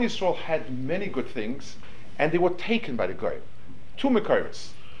 Klal Yisrael had many good things, and they were taken by the Goyim. 2 Mekaros.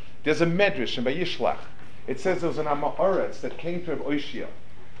 There's a medrash in Vayishlach. It says there was an Amaretz that came to Rav Oishia,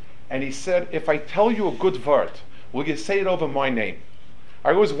 and he said, if I tell you a good word, will you say it over my name?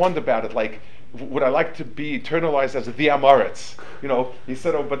 I always wonder about it, like, would I like to be eternalized as the Amaretz? You know, he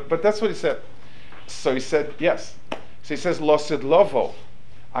said, oh, but that's what he said. So he said, yes. So he says, Losid Lovo,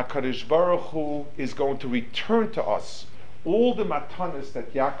 HaKadosh Baruch Hu is going to return to us all the matanas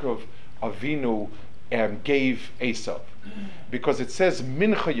that Yaakov Avinu gave Esav. Because it says,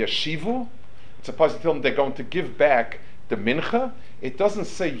 Mincha Yashivu, it's supposed to tell them they're going to give back the Mincha. It doesn't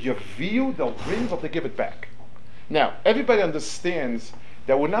say Yaviu, they'll bring, but they give it back. Now, everybody understands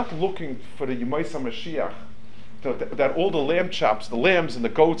that we're not looking for the Yemaisa Mashiach, that all the lamb chops, the lambs and the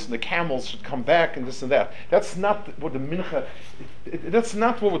goats and the camels should come back and this and that. That's not what the mincha, that's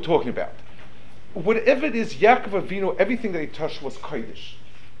not what we're talking about. Whatever it is, Yaakov Avinu, everything that he touched was kodesh.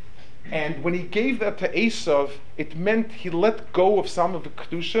 And when he gave that to Esav, it meant he let go of some of the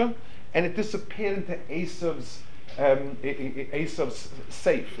kedusha, and it disappeared into Esav's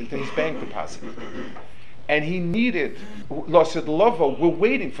safe, into his bank deposit. And he needed, Losid Lovo, we're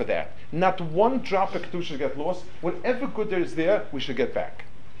waiting for that. Not one drop of kedusha should get lost. Whatever good there is there, we should get back.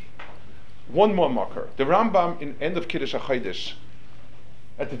 One more marker. The Rambam in end of Kiddush HaChodesh,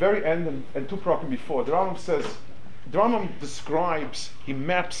 at the very end and two parakim before, the Rambam describes, he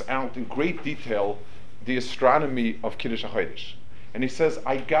maps out in great detail the astronomy of Kiddush HaChodesh. And he says,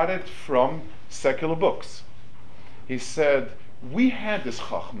 I got it from secular books. He said, we had this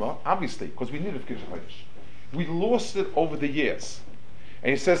chachma, obviously, because we needed Kiddush HaChodesh. We lost it over the years.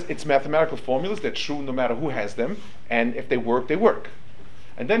 And he says it's mathematical formulas, they're true no matter who has them, and if they work, they work.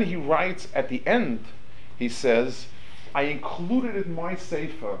 And then he writes at the end, he says, I included it in my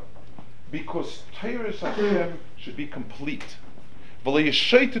sefer because Torah Hashem should be complete.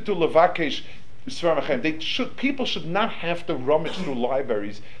 People should not have to rummage through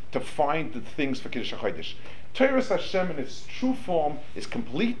libraries to find the things for Kiddush HaChodesh. Torah Hashem in its true form is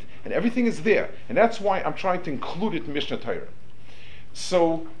complete, and everything is there. And that's why I'm trying to include it in Mishnah Torah.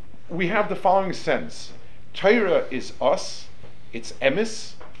 So we have the following sense. Torah is us, it's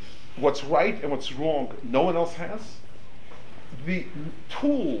emes, what's right and what's wrong no one else has. The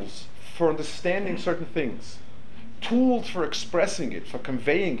tools for understanding certain things, tools for expressing it, for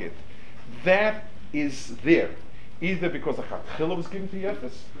conveying it, that is there. Either because the Chatchila was given to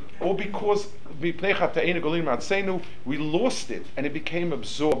Yefes, or because we lost it and it became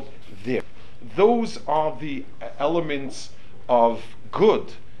absorbed there. Those are the elements of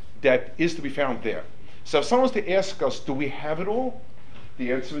good that is to be found there. So if someone was to ask us, do we have it all?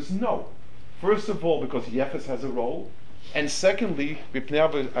 The answer is no. First of all, because Yefes has a role, and secondly, we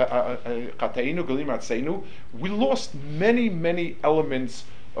lost many elements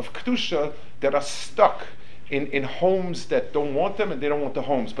of Kedusha that are stuck in homes that don't want them, and they don't want the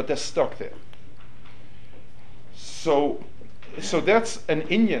homes, but they're stuck there. So that's an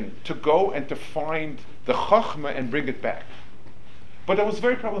inyan, to go and to find the Chachma and bring it back. But that was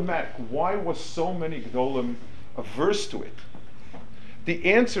very problematic. Why was so many Gedolim averse to it? The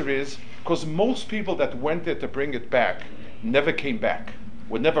answer is because most people that went there to bring it back never came back,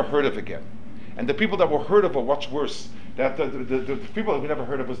 were never heard of again. And the people that were heard of were much worse. That the people that we never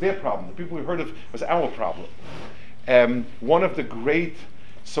heard of was their problem. The people we heard of was our problem. One of the great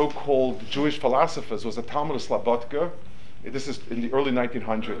so-called Jewish philosophers was a Talmudist Slobodka. This is in the early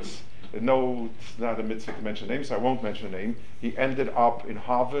 1900s. No, it's not a mitzvah to mention names, so I won't mention a name. He ended up in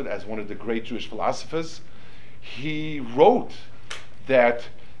Harvard as one of the great Jewish philosophers. He wrote that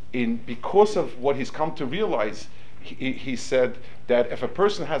because of what he's come to realize, he said that if a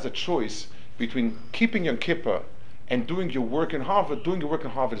person has a choice between keeping Yom Kippur and doing your work in Harvard, doing your work in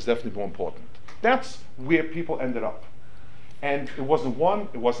Harvard is definitely more important. That's where people ended up. And it wasn't one,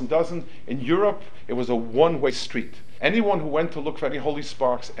 it wasn't dozen. In Europe, it was a one-way street. Anyone who went to look for any holy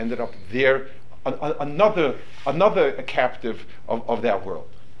sparks ended up there, another captive of that world.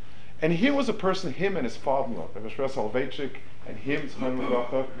 And here was a person, him and his father-in-law, and him,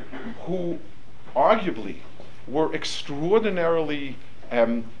 who arguably were extraordinary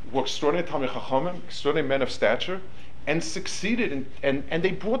Talmid Chachamim, extraordinary men of stature, and succeeded and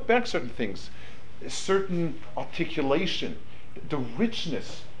they brought back certain things, certain articulation, the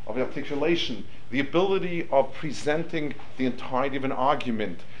richness of the articulation, the ability of presenting the entirety of an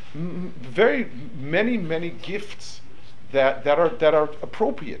argument, very many gifts that are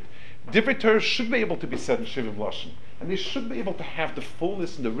appropriate. Divrei Torah should be able to be said in Shivim Lashon, and they should be able to have the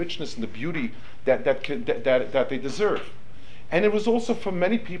fullness and the richness and the beauty that they deserve. And it was also, for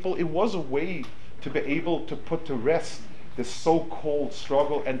many people, it was a way to be able to put to rest this so-called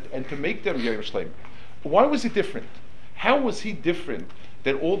struggle and to make them Yerushalayim. Why was he different? How was he different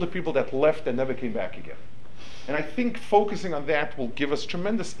than all the people that left and never came back again? And I think focusing on that will give us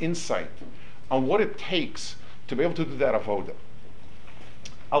tremendous insight on what it takes to be able to do that avoda.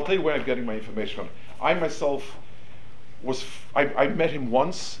 I'll tell you where I'm getting my information from. I myself I met him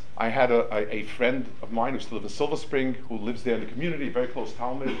once. I had a friend of mine who still lives in Silver Spring, who lives there in the community, very close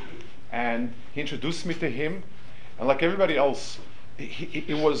Talmud, and he introduced me to him. And like everybody else,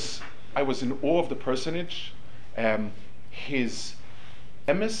 I was in awe of the personage, his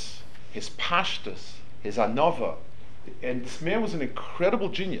emes, his pashtus, his anova, and this man was an incredible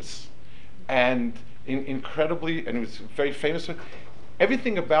genius, and incredibly, and he was very famous for it.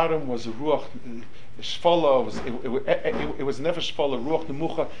 Everything about him was ruach shvala. It was never shvala, ruach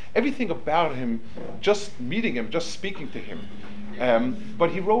nemucha. Everything about him, just meeting him, just speaking to him.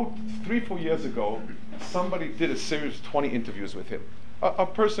 But he wrote 3-4 years ago. Somebody did a series of 20 interviews with him. A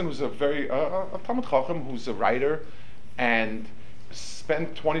person who's a Talmid Chacham, who's a writer, and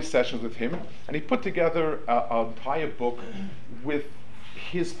spent 20 sessions with him, and he put together an entire book with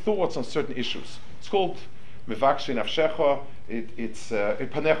his thoughts on certain issues. It's called Mevakshi Nafshecha. It's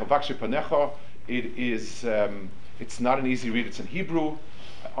Panecha, Vakshi Panecha. It's not an easy read. It's in Hebrew,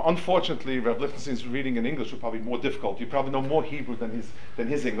 Unfortunately, Rav Lichtenstein's reading in English would probably be more difficult. You probably know more Hebrew than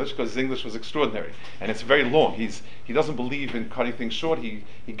his English, because his English was extraordinary, and it's very long. He doesn't believe in cutting things short. He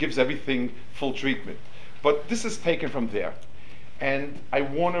gives everything full treatment. But this is taken from there, and I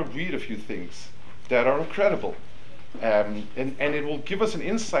want to read a few things that are incredible, and it will give us an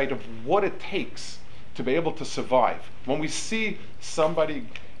insight of what it takes to be able to survive. When we see somebody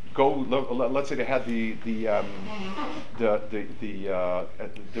go, let's say they had the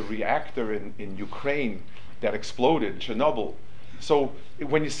reactor in Ukraine that exploded, Chernobyl. So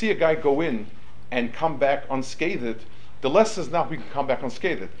when you see a guy go in and come back unscathed, the lesson is not we can come back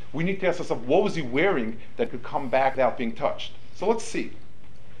unscathed. We need to ask ourselves, what was he wearing that could come back without being touched? So let's see.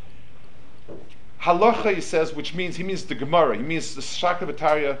 Halacha, he says, which means, he means the Gemara, he means the Shakla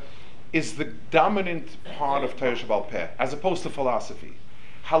B'Tarya is the dominant part of Torah Sheba'al Peh, as opposed to philosophy.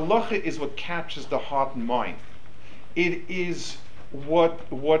 Halacha is what captures the heart and mind. It is what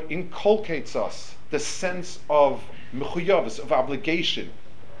inculcates us the sense of mechuyavos, of obligation.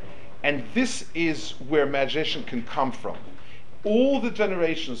 And this is where imagination can come from. All the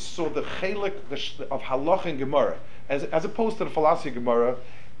generations saw the chelik of halacha and Gemara, as opposed to the philosophy of Gemara,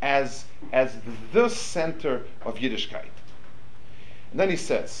 as the center of Yiddishkeit. And then he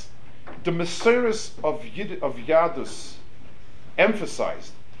says, the Mesiris of Yadus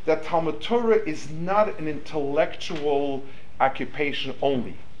emphasized that Talmud Torah is not an intellectual occupation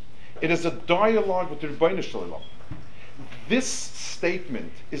only. It is a dialogue with the Rebbeinu Shalom. This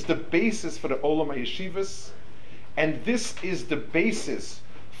statement is the basis for the Olam HaYeshivas, and this is the basis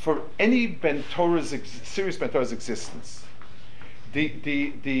for any Ben Torah's serious Ben Torah's existence.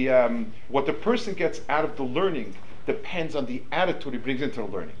 What the person gets out of the learning depends on the attitude he brings into the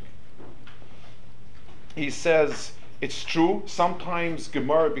learning. He says, it's true, sometimes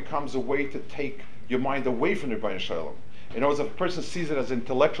Gemara becomes a way to take your mind away from the Rebbeinu Shalom. In other words, if a person sees it as an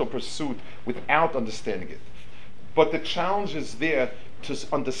intellectual pursuit without understanding it. But the challenge is there to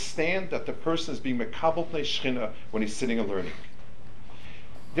understand that the person is being mekabel pnei Shechina when he's sitting and learning.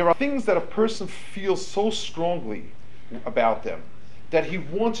 There are things that a person feels so strongly about them that he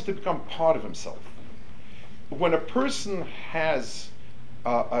wants it to become part of himself. When a person has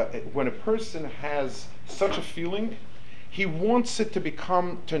such a feeling, he wants it to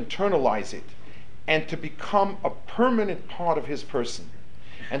internalize it, and to become a permanent part of his person.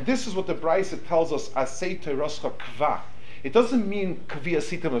 And this is what the Brisa tells us, Asei Torascha Kva. It doesn't mean Kvi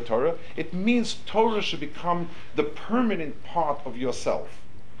Asitim LaTorah, it means Torah should become the permanent part of yourself.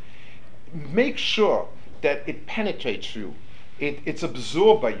 Make sure that it penetrates you, it's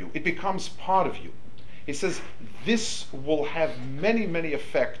absorbed by you, it becomes part of you. He says this will have many, many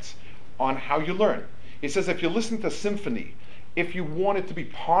effects on how you learn. He says if you're listening to a symphony, if you want it to be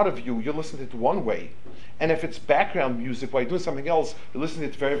part of you, you're listening to it one way. And if it's background music while you're doing something else, you're listening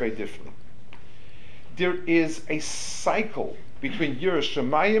to it very, very differently. There is a cycle between Yiras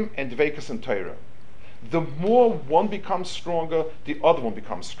Shamayim and Dveikus and Torah. The more one becomes stronger, the other one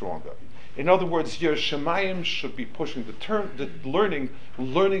becomes stronger. In other words, Yiras Shamayim should be pushing the learning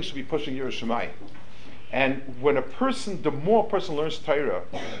should be pushing Yiras Shamayim. And when the more a person learns Torah,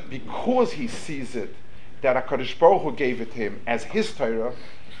 because he sees it, that HaKadosh Baruch Hu gave it to him as his Torah,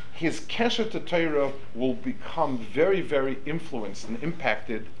 his kesher to Torah will become very, very influenced and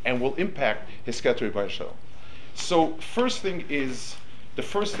impacted, and will impact his Keter Rebbeinu Shalom. So the first thing is the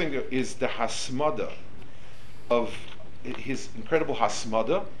hasmada of his incredible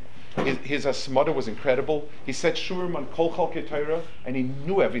hasmada. His hasmada was incredible. He said shurim on kol chalkei Torah, and he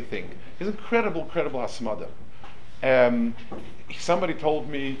knew everything. His incredible hasmada. Somebody told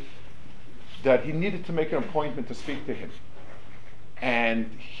me that he needed to make an appointment to speak to him. And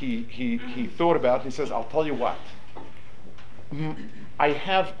he thought about it, and he says, I'll tell you what. I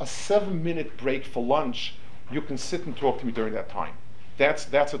have a 7-minute break for lunch. You can sit and talk to me during that time. That's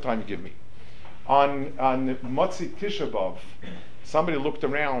the time you give me. On Motzi Tisha B'Av, somebody looked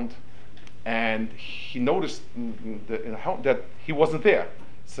around and he noticed that he wasn't there.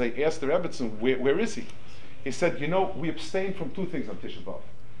 So he asked the Rebbetzin, where is he? He said, we abstain from 2 things on Tisha B'Av,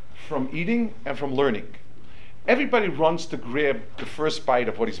 from eating and from learning. Everybody runs to grab the first bite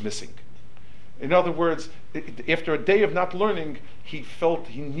of what he's missing. In other words, after a day of not learning, he felt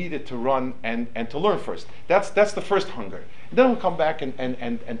he needed to run and to learn first. That's the first hunger. And then he'll come back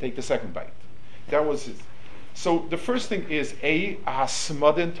and take the second bite. That was his. So the first thing is a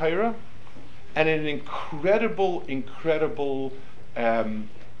hasmada in Torah, and an incredible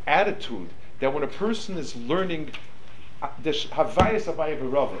attitude that when a person is learning the havayas avaya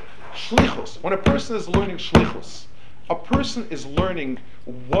v'rava, shlichus. When a person is learning shlichus, a person is learning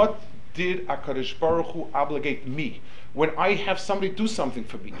what did HaKadosh Baruch Hu obligate me? When I have somebody do something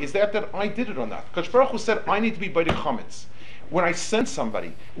for me, is that I did it or not? HaKadosh Baruch Hu said, I need to be by the chametz. When I send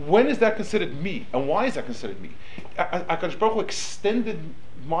somebody, when is that considered me? And why is that considered me? HaKadosh Baruch Hu extended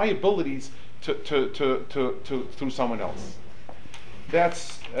my abilities to someone else.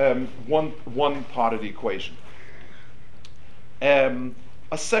 That's one part of the equation.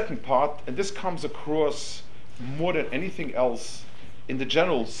 A second part, and this comes across more than anything else in the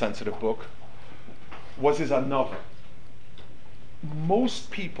general sense of the book, was his another.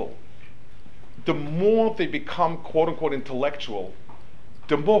 Most people, the more they become quote unquote intellectual,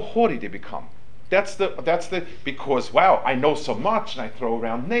 the more haughty they become. That's the because wow, I know so much, and I throw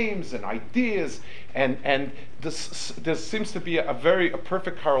around names and ideas, and there seems to be a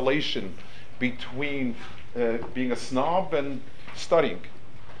perfect correlation between being a snob and studying.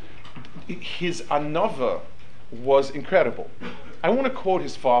 His another was incredible. I want to quote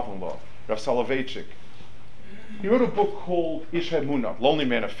his father-in-law, Rav Soloveitchik. He wrote a book called Ish Emunah, Lonely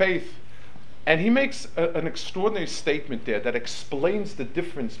Man of Faith, and he makes an extraordinary statement there that explains the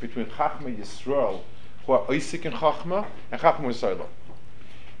difference between Chachma Yisrael, who are Oisik in Chachma, and Chachma Yisrael.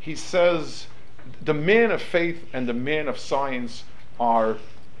 He says the man of faith and the man of science are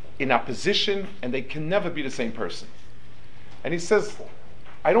in opposition, and they can never be the same person. And he says,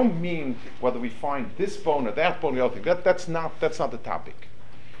 I don't mean whether we find this bone or that bone or the other thing. That's not the topic.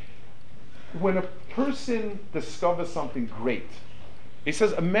 When a person discovers something great, he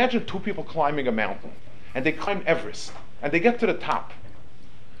says, imagine two people climbing a mountain, and they climb Everest, and they get to the top.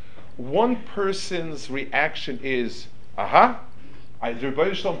 One person's reaction is, the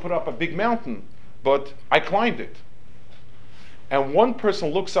Rebbeinu Shalom put up a big mountain, but I climbed it. And one person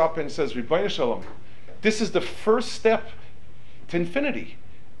looks up and says, Rebbeinu Shalom, this is the first step to infinity.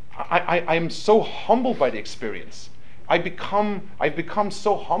 I am so humbled by the experience. I've become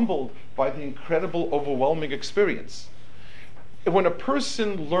so humbled by the incredible, overwhelming experience. When a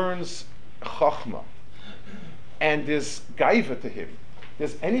person learns Chachma and there's gaiva to him,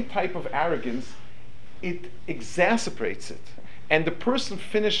 there's any type of arrogance, it exacerbates it. And the person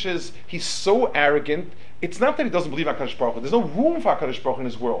finishes, he's so arrogant, it's not that he doesn't believe HaKadosh Baruch Hu, there's no room for HaKadosh Baruch Hu in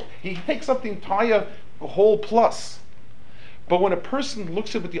his world. He takes up the entire whole plus. But when a person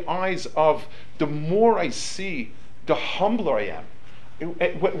looks at it with the eyes of, the more I see, the humbler I am.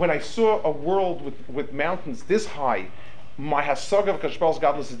 When I saw a world with mountains this high, my hasaga of HaKadosh Baruch Hu's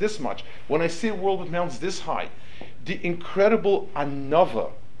godless is this much. When I see a world with mountains this high, the incredible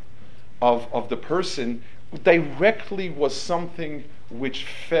anava of the person directly was something which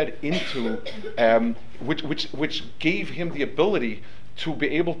fed into, which gave him the ability to be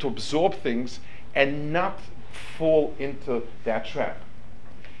able to absorb things and not fall into that trap.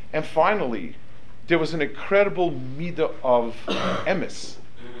 And finally, there was an incredible midah of emes.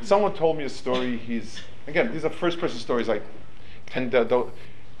 Someone told me a story. Again, these are first-person stories.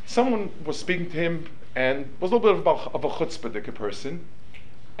 Someone was speaking to him and was a little bit of a chutzpah person,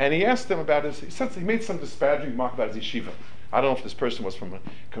 and he asked him about his. He made some disparaging remark about his yeshiva. I don't know if this person was from a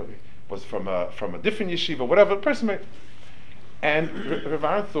different yeshiva, whatever the person made. And Rav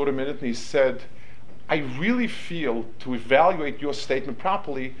Aaron thought a minute and he said, I really feel to evaluate your statement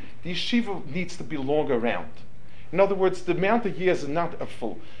properly, the yeshiva needs to be longer around. In other words, the amount of years is not a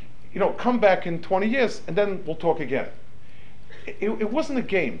full. Come back in 20 years and then we'll talk again. It wasn't a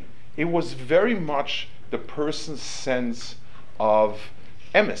game. It was very much the person's sense of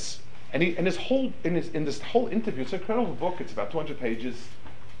emes. And in this whole interview, it's an incredible book. It's about 200 pages,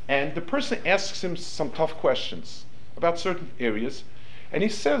 and the person asks him some tough questions about certain areas, and he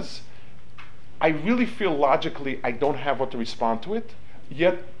says, I really feel logically I don't have what to respond to it,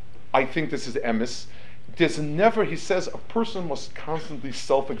 yet I think this is emes. There's never, he says, a person must constantly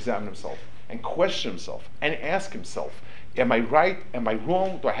self-examine himself and question himself and ask himself, am I right? Am I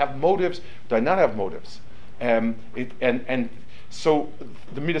wrong? Do I have motives? Do I not have motives? So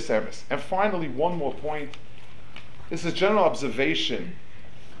the midas emes. And finally, one more point. This is a general observation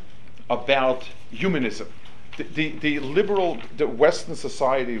about humanism. The liberal, the Western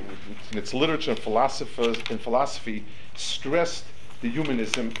society, in its literature and philosophy, stressed the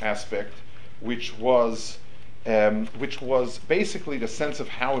humanism aspect, which was basically the sense of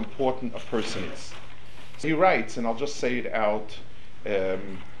how important a person is. So he writes, and I'll just say it out.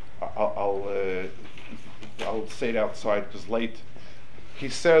 I'll say it outside because late. He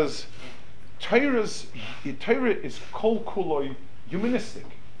says, Torah is kol kuloi humanistic.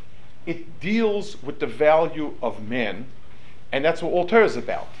 It deals with the value of man, and that's what all Torah is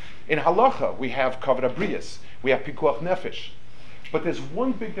about. In halacha, we have kavod habriyos, we have pikuach nefesh, but there's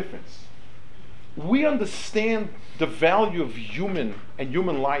one big difference. We understand the value of human and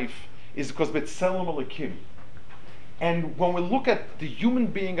human life is because B'Tselem Elokim. And when we look at the human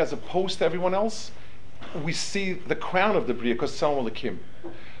being as opposed to everyone else, we see the crown of the Bria, because Tselem Elokim.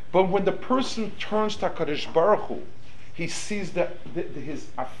 But when the person turns to HaKadosh Baruch Hu, he sees his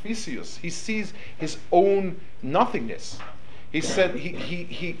aphisius, he sees his own nothingness. He said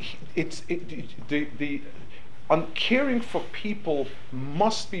caring for people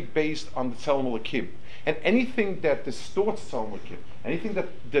must be based on the Tselem Elokim. And anything that distorts Tselem Elokim, anything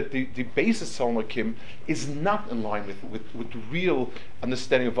that debases Tselem Elokim, is not in line with real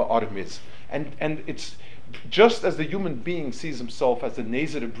understanding of what Adam is. And it's just as the human being sees himself as the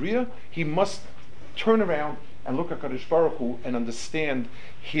Nezer Bria, he must turn around and look at Kadosh Baruch Hu and understand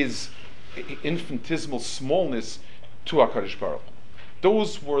his infinitesimal smallness to HaKadosh Baruch Hu.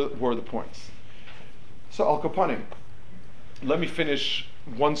 Those were the points. So Al Kapanim, let me finish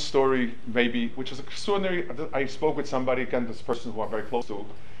one story maybe, which is extraordinary. I spoke with somebody, again, this person who I'm very close to,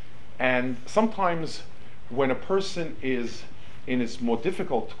 and sometimes when a person is in his more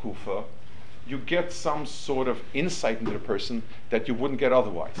difficult kufa, you get some sort of insight into the person that you wouldn't get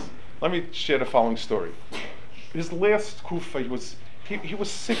otherwise. Let me share the following story. His last kufa, he was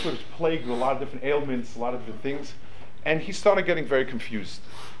sick with plague, with a lot of different ailments, a lot of different things, and he started getting very confused.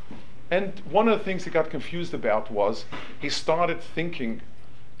 And one of the things he got confused about was he started thinking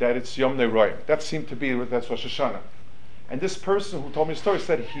that it's Yom Neroim. That seemed to be, that's Rosh Hashanah. And this person who told me the story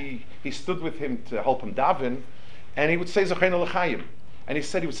said he stood with him to help him daven, and he would say Zachayin L'chaim. And he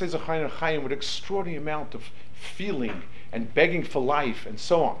said he would say Zachayin L'chaim with an extraordinary amount of feeling and begging for life and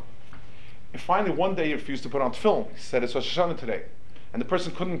so on. And finally one day he refused to put on film. He said it's Rosh Hashanah today. And the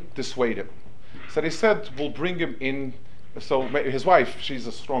person couldn't dissuade him. So they said, we'll bring him in. So his wife, she's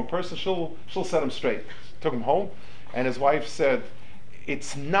a strong person, she'll set him straight. Took him home, and his wife said,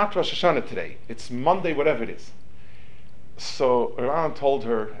 it's not Rosh Hashanah today, it's Monday, whatever it is. So Iran told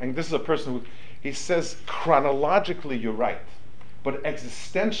her, and this is a person who, he says, chronologically you're right, but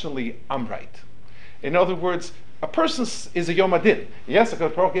existentially I'm right. In other words, a person is a Yom Adin. Yes,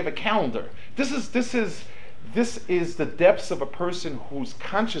 HaKadosh Baruch Hu gave a calendar. This is the depths of a person whose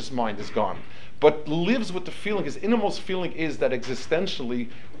conscious mind is gone, but lives with the feeling, his innermost feeling is that existentially,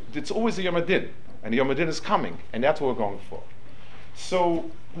 it's always a Yom Adin, and the Yom Adin is coming, and that's what we're going for. So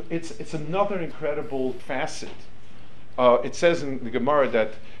it's another incredible facet. It says in the Gemara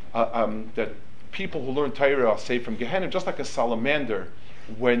that people who learn Torah are saved from Gehenna, just like a salamander.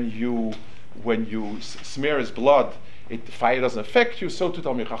 When you smear his blood, the fire doesn't affect you. So too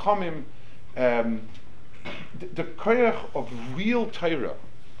Talmid Chachamim. The koyach of real Torah,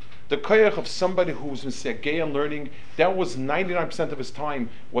 the koyach of somebody who's Messiah and learning, that was 99% of his time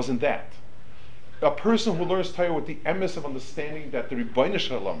wasn't that. A person who learns Torah with the emes of understanding that the Rebbeinu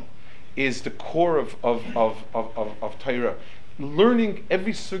Shalom is the core of Torah. Learning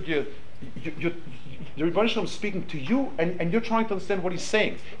every sugya, the Rebbeinu Shalom is speaking to you, and you're trying to understand what he's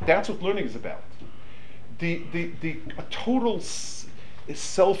saying. That's what learning is about. A total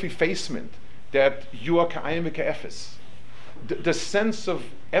self-effacement that you are ka'ayim v'ka'efes. The sense of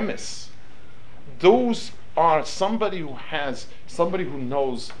emes. Those are somebody who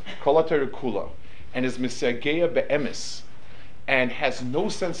knows kol ha'Torah kula and is misageya be'emes and has no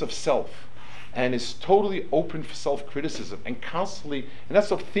sense of self and is totally open for self-criticism and constantly, and that's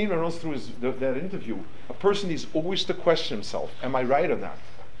the theme that runs through that interview. A person needs always to question himself: am I right or not?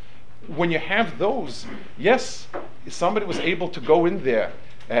 When you have those, yes, somebody was able to go in there,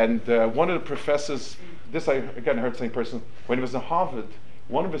 and one of the professors, this I again heard the same person, when he was in Harvard,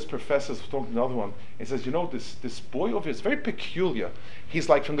 one of his professors was talking to another one, and says, this boy over here is very peculiar. He's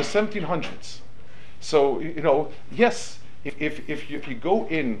like from the 1700s. So, yes, if you go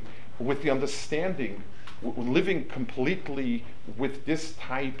in with the understanding, living completely with this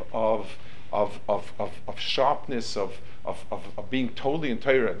type of sharpness, of being totally in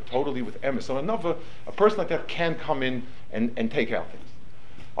Torah, totally with emes. So a person like that can come in and take out things.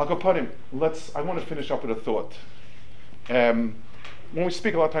 I'll go put him. I want to finish up with a thought. When we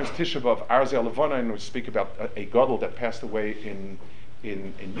speak a lot of times Tisha B'Av, Arzei Levana, and we speak about a gadol that passed away in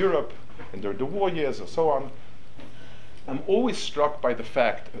Europe and during the war years or so on, I'm always struck by the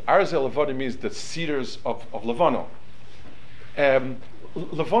fact that Arzei Levana means the cedars of Lebanon.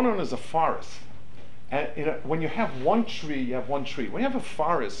 Lebanon is a forest. And when you have one tree, you have one tree. When you have a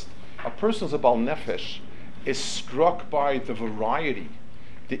forest, a person who's a Baal Nefesh is struck by the variety,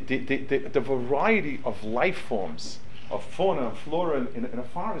 the variety of life forms, of fauna and flora in a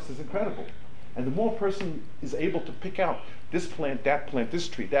forest is incredible. And the more a person is able to pick out this plant, this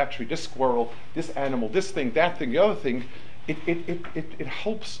tree, this squirrel, this animal, this thing, that thing, the other thing, it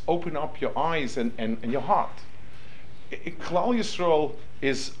helps open up your eyes and your heart. Klal Yisrael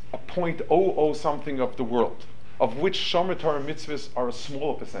is a 0.00 something of the world, of which Shomer Torah mitzvahs are a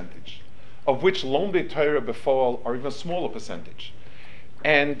smaller percentage, of which Lomdei Torah Befal are even a smaller percentage.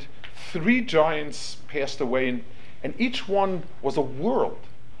 And 3 giants passed away, and each one was a world.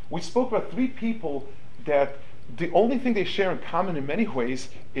 We spoke about 3 people that the only thing they share in common in many ways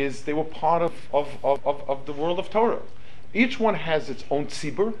is they were part of the world of Torah. Each one has its own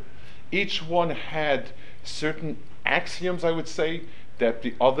tzibur. Each one had certain axioms, I would say, that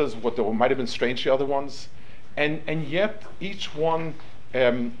the others, what they might have been strange to the other ones, and yet each one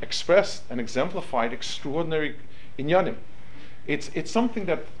expressed and exemplified extraordinary inyanim. It's something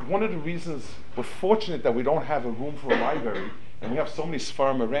that one of the reasons we're fortunate that we don't have a room for a library and we have so many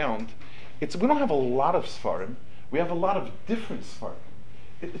Sfarim around. We don't have a lot of Sfarim. We have a lot of different Sfarim.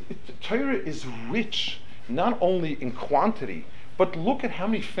 Torah is rich not only in quantity, but look at how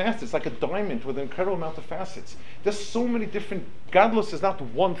many facets. It's like a diamond with an incredible amount of facets. There's so many different. Gadlus is not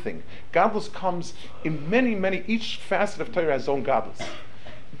one thing. Gadlus comes in many. Each facet of Torah has its own Gadlus.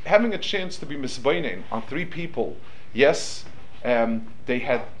 Having a chance to be misbeinen on 3 people, yes, they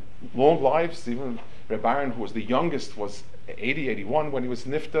had long lives. Even Reb Aaron, who was the youngest, was 80, 81 when he was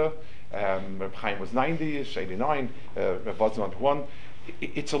nifta. Reb Chaim was 90ish, 89. Reb Vozner 1.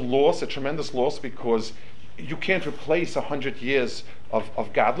 It's a loss, a tremendous loss, because you can't replace 100 years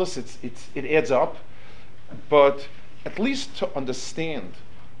of Gadlus. It adds up. But at least to understand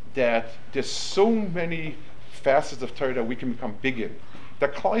that there's so many facets of Torah that we can become big in,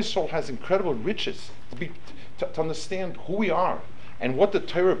 that Klal Yisrael has incredible riches, to understand who we are and what the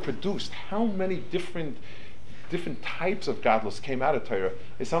Torah produced, how many different types of Gadlus came out of Torah,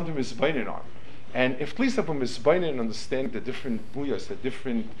 is something we're misbeinen on. And if at least if we're misbeinen and understand the different buyas, the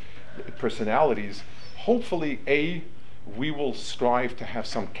different personalities, hopefully, we will strive to have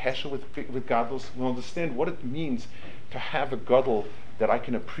some kesher with Gadlus. We'll understand what it means to have a Gadol that I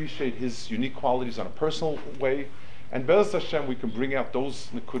can appreciate his unique qualities on a personal way. And Be'ez Hashem, we can bring out those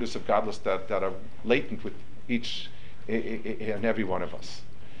nekudas of Gadlus that are latent with each and every one of us.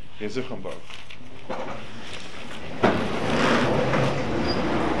 Yezichem Baruch.